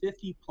called the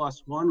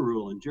 50+1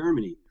 rule in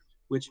Germany,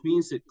 which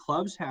means that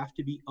clubs have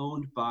to be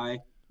owned by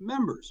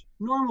members,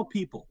 normal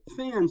people,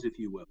 fans, if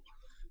you will.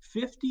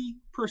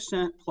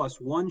 50% plus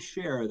one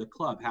share of the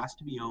club has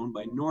to be owned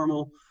by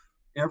normal,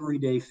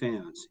 everyday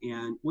fans.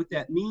 And what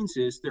that means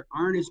is there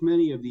aren't as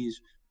many of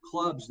these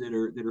clubs that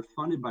are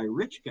funded by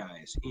rich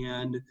guys,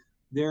 and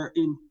they're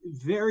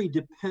very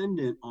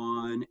dependent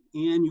on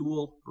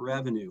annual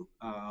revenue.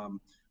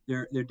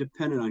 They're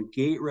dependent on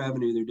gate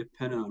revenue. They're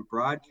dependent on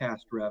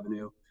broadcast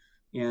revenue.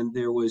 And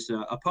there was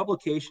a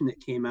publication that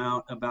came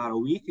out about a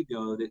week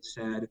ago that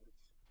said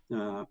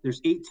there's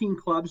 18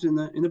 clubs in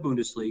the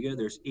Bundesliga.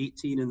 There's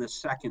 18 in the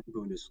second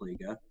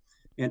Bundesliga.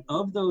 And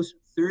of those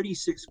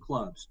 36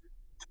 clubs,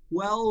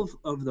 12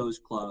 of those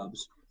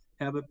clubs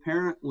have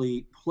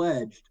apparently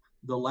pledged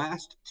the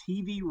last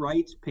TV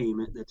rights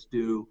payment that's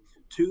due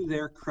to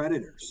their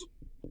creditors.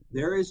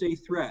 There is a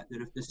threat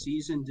that if the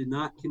season did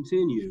not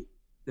continue,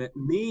 that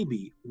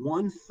maybe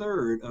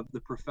 1/3 of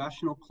the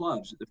professional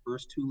clubs at the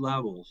first two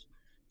levels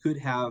could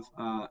have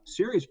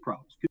serious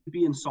problems, could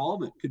be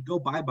insolvent, could go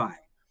bye-bye.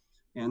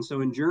 And so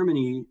in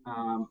Germany,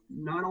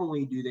 not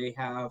only do they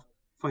have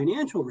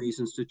financial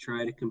reasons to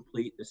try to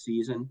complete the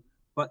season,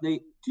 but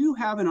they do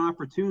have an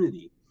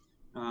opportunity.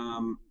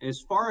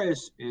 As far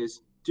as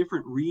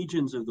different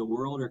regions of the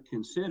world are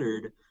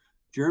considered,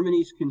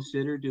 Germany's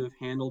considered to have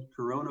handled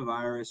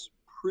coronavirus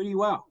pretty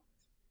well.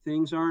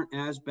 Things aren't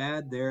as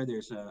bad there.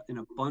 There's an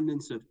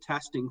abundance of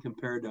testing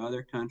compared to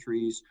other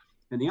countries,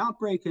 and the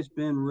outbreak has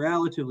been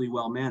relatively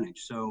well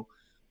managed. So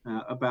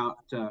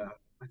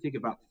I think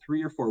about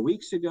 3 or 4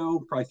 weeks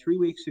ago, probably 3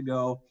 weeks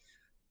ago,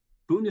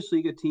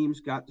 Bundesliga teams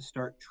got to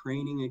start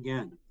training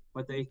again,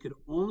 but they could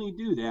only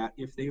do that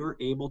if they were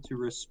able to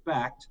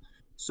respect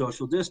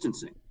social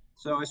distancing.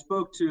 So I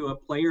spoke to a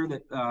player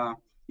that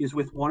is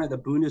with one of the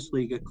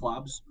Bundesliga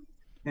clubs,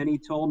 and he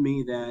told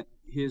me that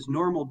his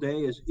normal day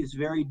is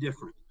very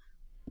different.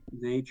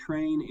 They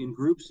train in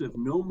groups of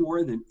no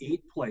more than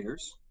 8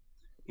 players,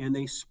 and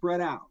they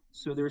spread out.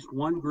 So there's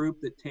one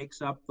group that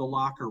takes up the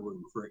locker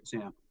room, for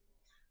example.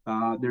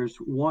 There's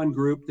one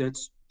group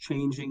that's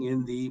changing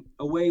in the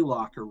away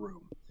locker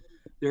room.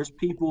 There's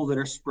people that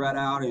are spread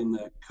out in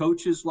the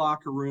coach's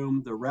locker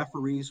room, the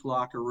referee's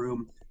locker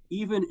room,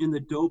 even in the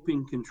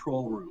doping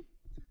control room.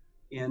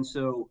 And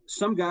so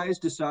some guys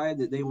decide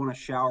that they want to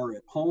shower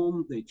at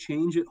home. They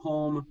change at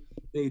home.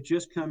 They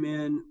just come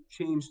in,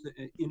 change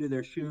into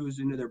their shoes,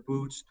 into their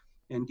boots,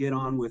 and get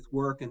on with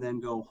work, and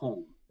then go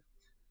home.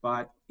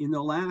 But in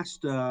the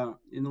last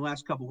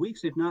couple of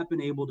weeks, they've not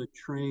been able to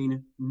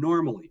train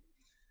normally.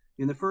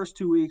 In the first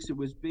 2 weeks, it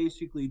was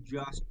basically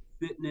just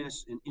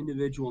fitness and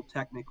individual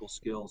technical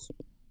skills.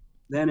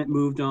 Then it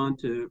moved on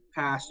to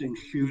passing,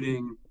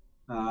 shooting.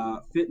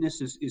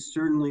 Fitness is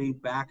certainly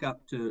back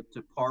up to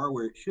par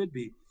where it should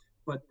be,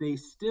 but they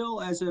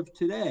still, as of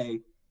today,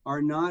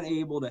 are not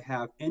able to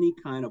have any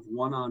kind of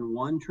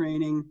one-on-one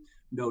training,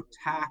 no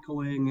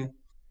tackling,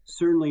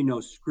 certainly no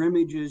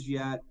scrimmages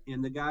yet.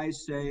 And the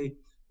guys say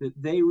that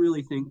they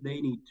really think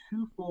they need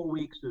 2 full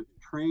weeks of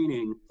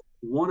training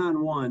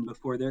one-on-one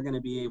before they're going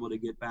to be able to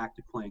get back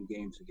to playing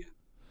games again.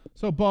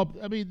 So, Bob,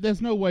 I mean,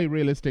 there's no way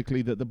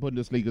realistically that the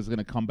Bundesliga is going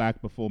to come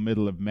back before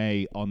middle of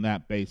May on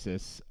that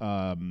basis.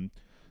 And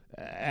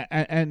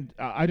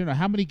I don't know,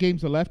 how many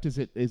games are left? Is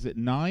it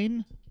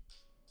 9?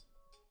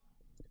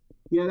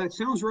 Yeah, that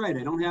sounds right.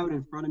 I don't have it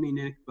in front of me,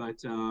 Nick,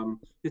 but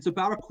it's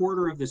about a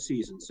quarter of the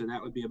season, so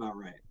that would be about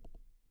right.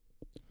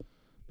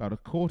 About a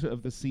quarter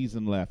of the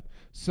season left.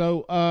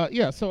 So,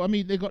 so I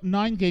mean, they've got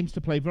 9 games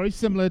to play, very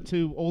similar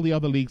to all the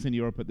other leagues in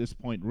Europe at this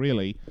point,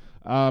 really.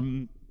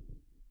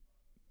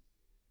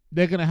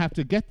 They're going to have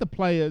to get the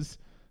players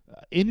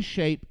in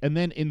shape and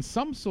then in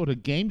some sort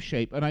of game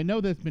shape. And I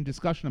know there's been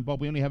discussion, and Bob,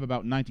 we only have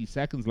about 90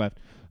 seconds left.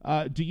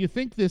 Do you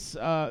think this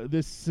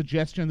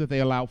suggestion that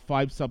they allow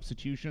 5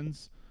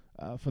 substitutions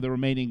for the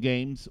remaining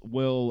games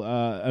will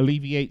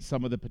alleviate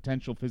some of the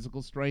potential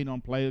physical strain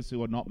on players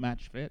who are not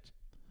match fit?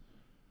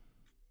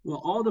 Well,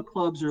 all the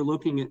clubs are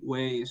looking at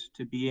ways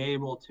to be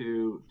able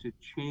to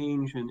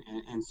change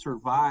and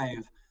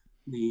survive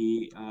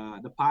the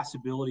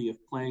possibility of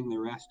playing the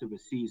rest of a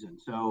season.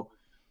 So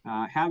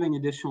having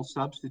additional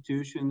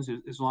substitutions,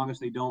 as long as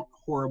they don't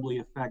horribly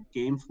affect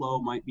game flow,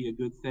 might be a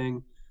good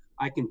thing.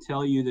 I can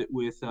tell you that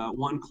with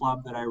one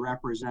club that I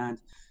represent,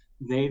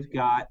 they've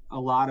got a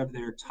lot of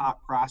their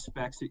top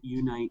prospects at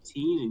U19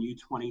 and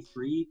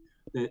U23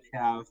 that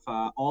have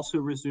also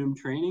resumed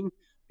training,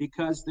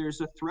 because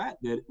there's a threat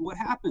that what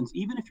happens,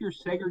 even if you're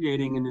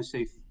segregating into,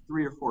 say,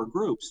 3 or 4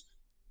 groups,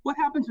 what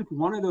happens if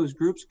one of those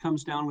groups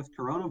comes down with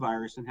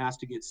coronavirus and has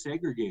to get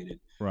segregated?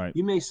 Right.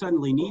 You may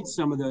suddenly need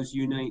some of those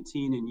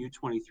U19 and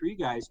U23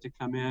 guys to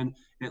come in,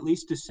 at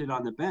least to sit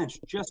on the bench,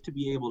 just to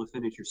be able to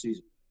finish your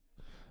season.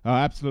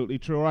 Absolutely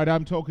true. All right,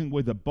 I'm talking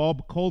with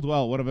Bob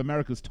Caldwell, one of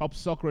America's top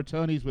soccer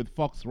attorneys with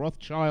Fox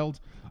Rothschild.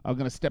 I'm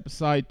going to step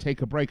aside,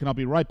 take a break, and I'll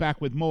be right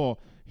back with more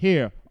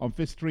here on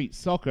Fifth Street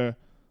Soccer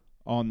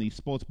on the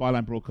Sports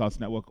Byline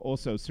Broadcast Network,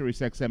 also Sirius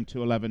XM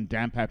 211,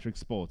 Dan Patrick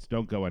Sports.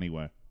 Don't go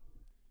anywhere.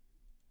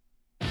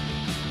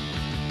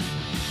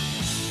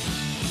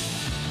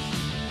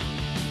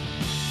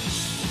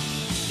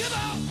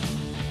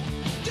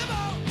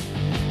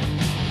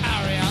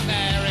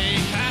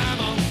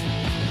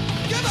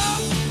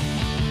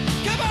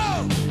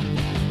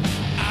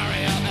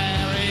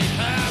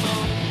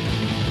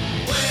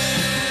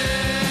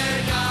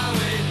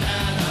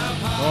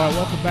 All right,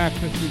 welcome back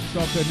to Street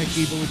Soccer. Nick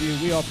Eber with you.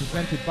 We are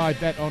presented by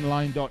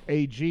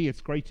BetOnline.ag.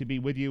 It's great to be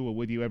with you. We're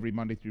with you every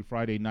Monday through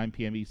Friday, 9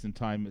 p.m. Eastern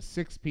Time,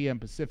 6 p.m.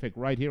 Pacific,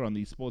 right here on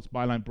the Sports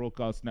Byline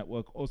Broadcast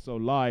Network, also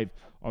live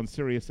on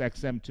Sirius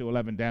XM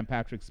 211, Dan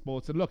Patrick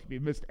Sports. And look, if you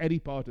missed any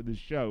part of this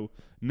show,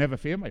 never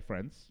fear, my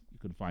friends. You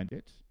can find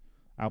it.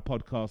 Our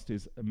podcast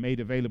is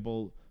made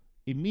available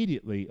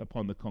immediately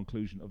upon the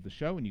conclusion of the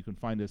show, and you can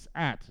find us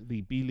at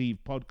the Believe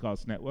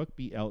Podcast Network,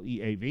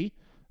 BLEAV.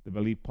 The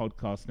Believe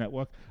Podcast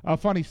Network.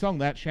 Funny song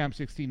that, Sham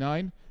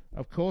 69.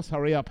 Of course,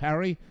 Hurry Up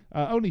Harry.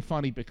 Only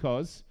funny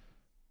because,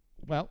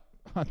 well,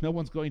 no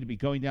one's going to be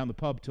going down the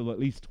pub till at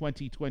least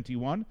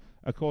 2021,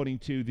 according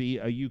to the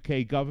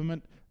UK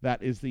government.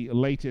 That is the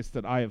latest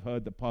that I have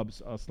heard. The pubs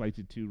are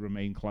slated to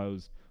remain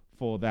closed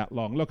for that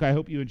long. Look, I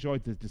hope you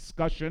enjoyed the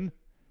discussion,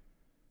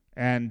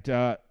 and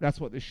that's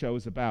what this show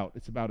is about.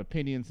 It's about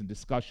opinions and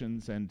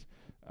discussions, and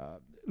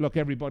look,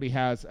 everybody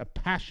has a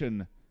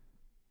passion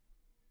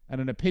and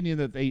an opinion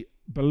that they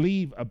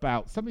believe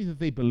about, something that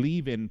they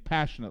believe in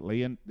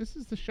passionately, and this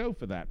is the show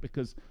for that,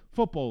 because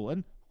football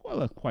and,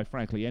 well, quite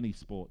frankly, any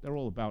sport, they're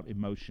all about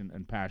emotion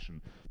and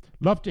passion.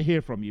 Love to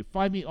hear from you.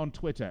 Find me on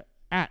Twitter,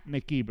 at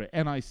Nick Eber,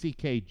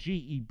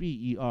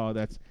 Nickgeber.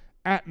 That's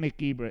at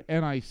Nick Eber,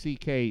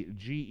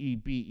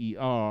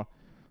 Nickgeber.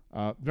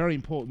 Very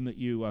important that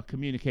you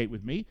communicate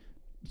with me.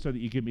 so that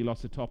you give me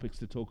lots of topics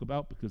to talk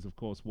about, because, of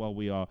course, while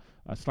we are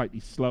slightly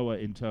slower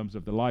in terms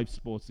of the live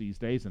sports these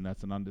days, and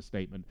that's an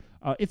understatement,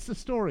 it's the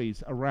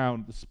stories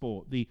around the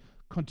sport, the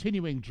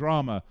continuing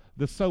drama,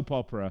 the soap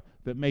opera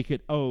that make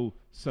it oh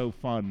so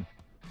fun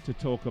to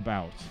talk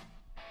about.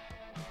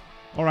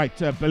 All right,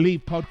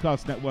 Believe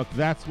Podcast Network,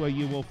 that's where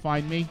you will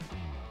find me,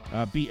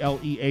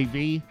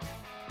 BLEAV.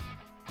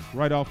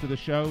 Right after the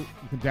show,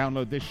 you can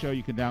download this show,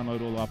 you can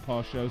download all our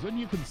past shows, and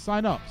you can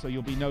sign up so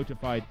you'll be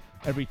notified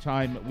every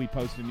time we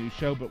post a new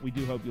show. But we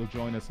do hope you'll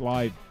join us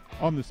live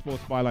on the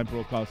Sports Byline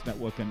Broadcast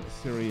Network and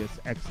Sirius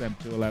XM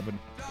 211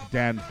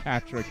 Dan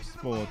Patrick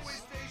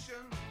Sports.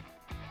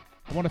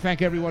 I want to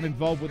thank everyone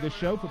involved with this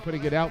show for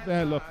putting it out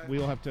there. Look, we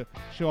all have to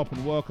show up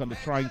and work under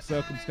trying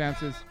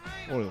circumstances,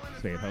 or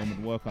stay at home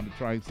and work under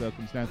trying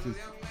circumstances.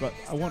 But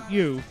I want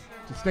you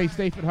to stay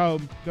safe at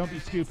home. Don't be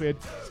stupid.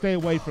 Stay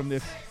away from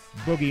this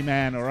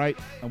boogeyman, all right?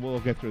 And we'll all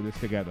get through this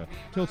together.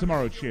 Till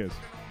tomorrow, cheers.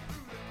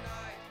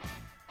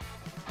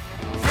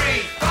 3,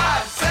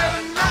 5,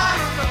 7,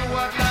 9, number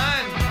what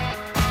line?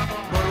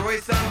 Motorway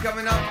sun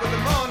coming up with the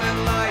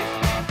morning light.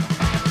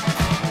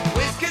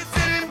 Whiskey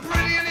sitting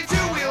pretty in a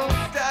two-wheel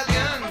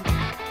stallion.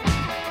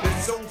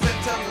 This old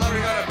set-top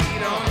lorry got a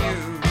beat on you.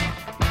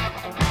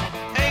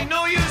 Ain't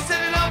no use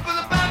setting up with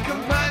a bad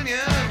companion.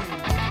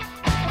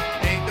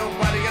 Ain't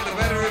nobody got the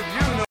better of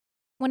you. No.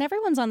 When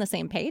everyone's on the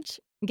same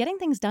page, getting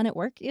things done at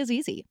work is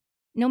easy.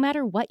 No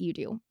matter what you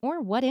do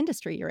or what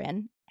industry you're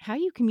in, how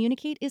you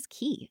communicate is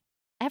key.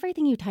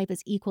 Everything you type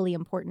is equally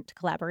important to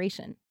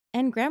collaboration,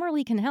 and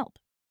Grammarly can help.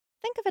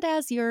 Think of it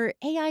as your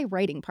AI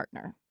writing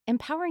partner,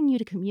 empowering you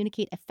to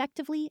communicate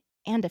effectively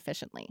and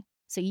efficiently,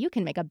 so you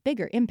can make a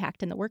bigger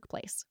impact in the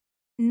workplace.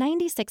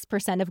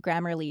 96% of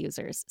Grammarly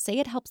users say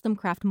it helps them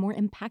craft more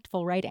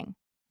impactful writing.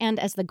 And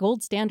as the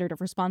gold standard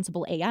of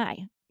responsible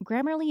AI,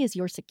 Grammarly is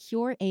your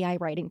secure AI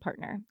writing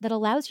partner that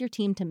allows your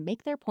team to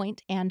make their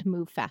point and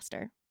move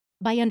faster.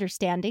 By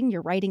understanding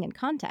your writing and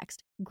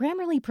context,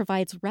 Grammarly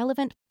provides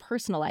relevant,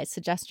 personalized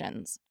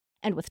suggestions.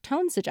 And with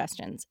tone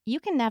suggestions, you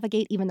can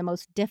navigate even the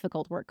most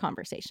difficult work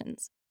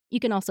conversations. You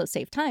can also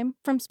save time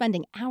from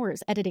spending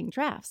hours editing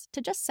drafts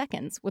to just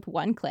seconds with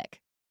one click.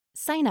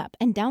 Sign up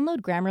and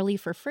download Grammarly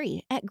for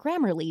free at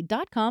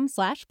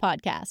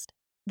grammarly.com/podcast.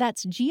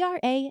 That's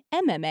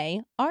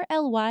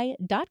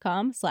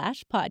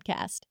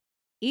GRAMMARLY.com/podcast.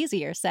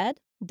 Easier said,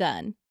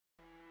 done.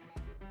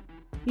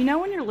 You know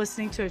when you're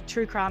listening to a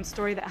true crime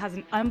story that has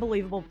an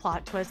unbelievable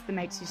plot twist that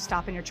makes you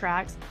stop in your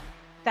tracks?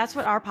 That's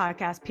what our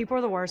podcast, People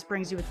Are the Worst,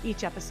 brings you with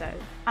each episode.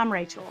 I'm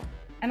Rachel.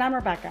 And I'm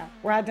Rebecca.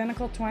 We're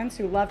identical twins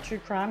who love true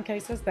crime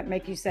cases that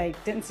make you say,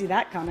 didn't see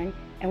that coming,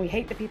 and we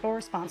hate the people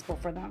responsible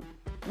for them.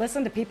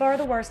 Listen to People Are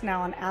the Worst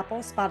now on Apple,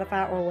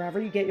 Spotify, or wherever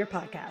you get your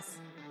podcasts.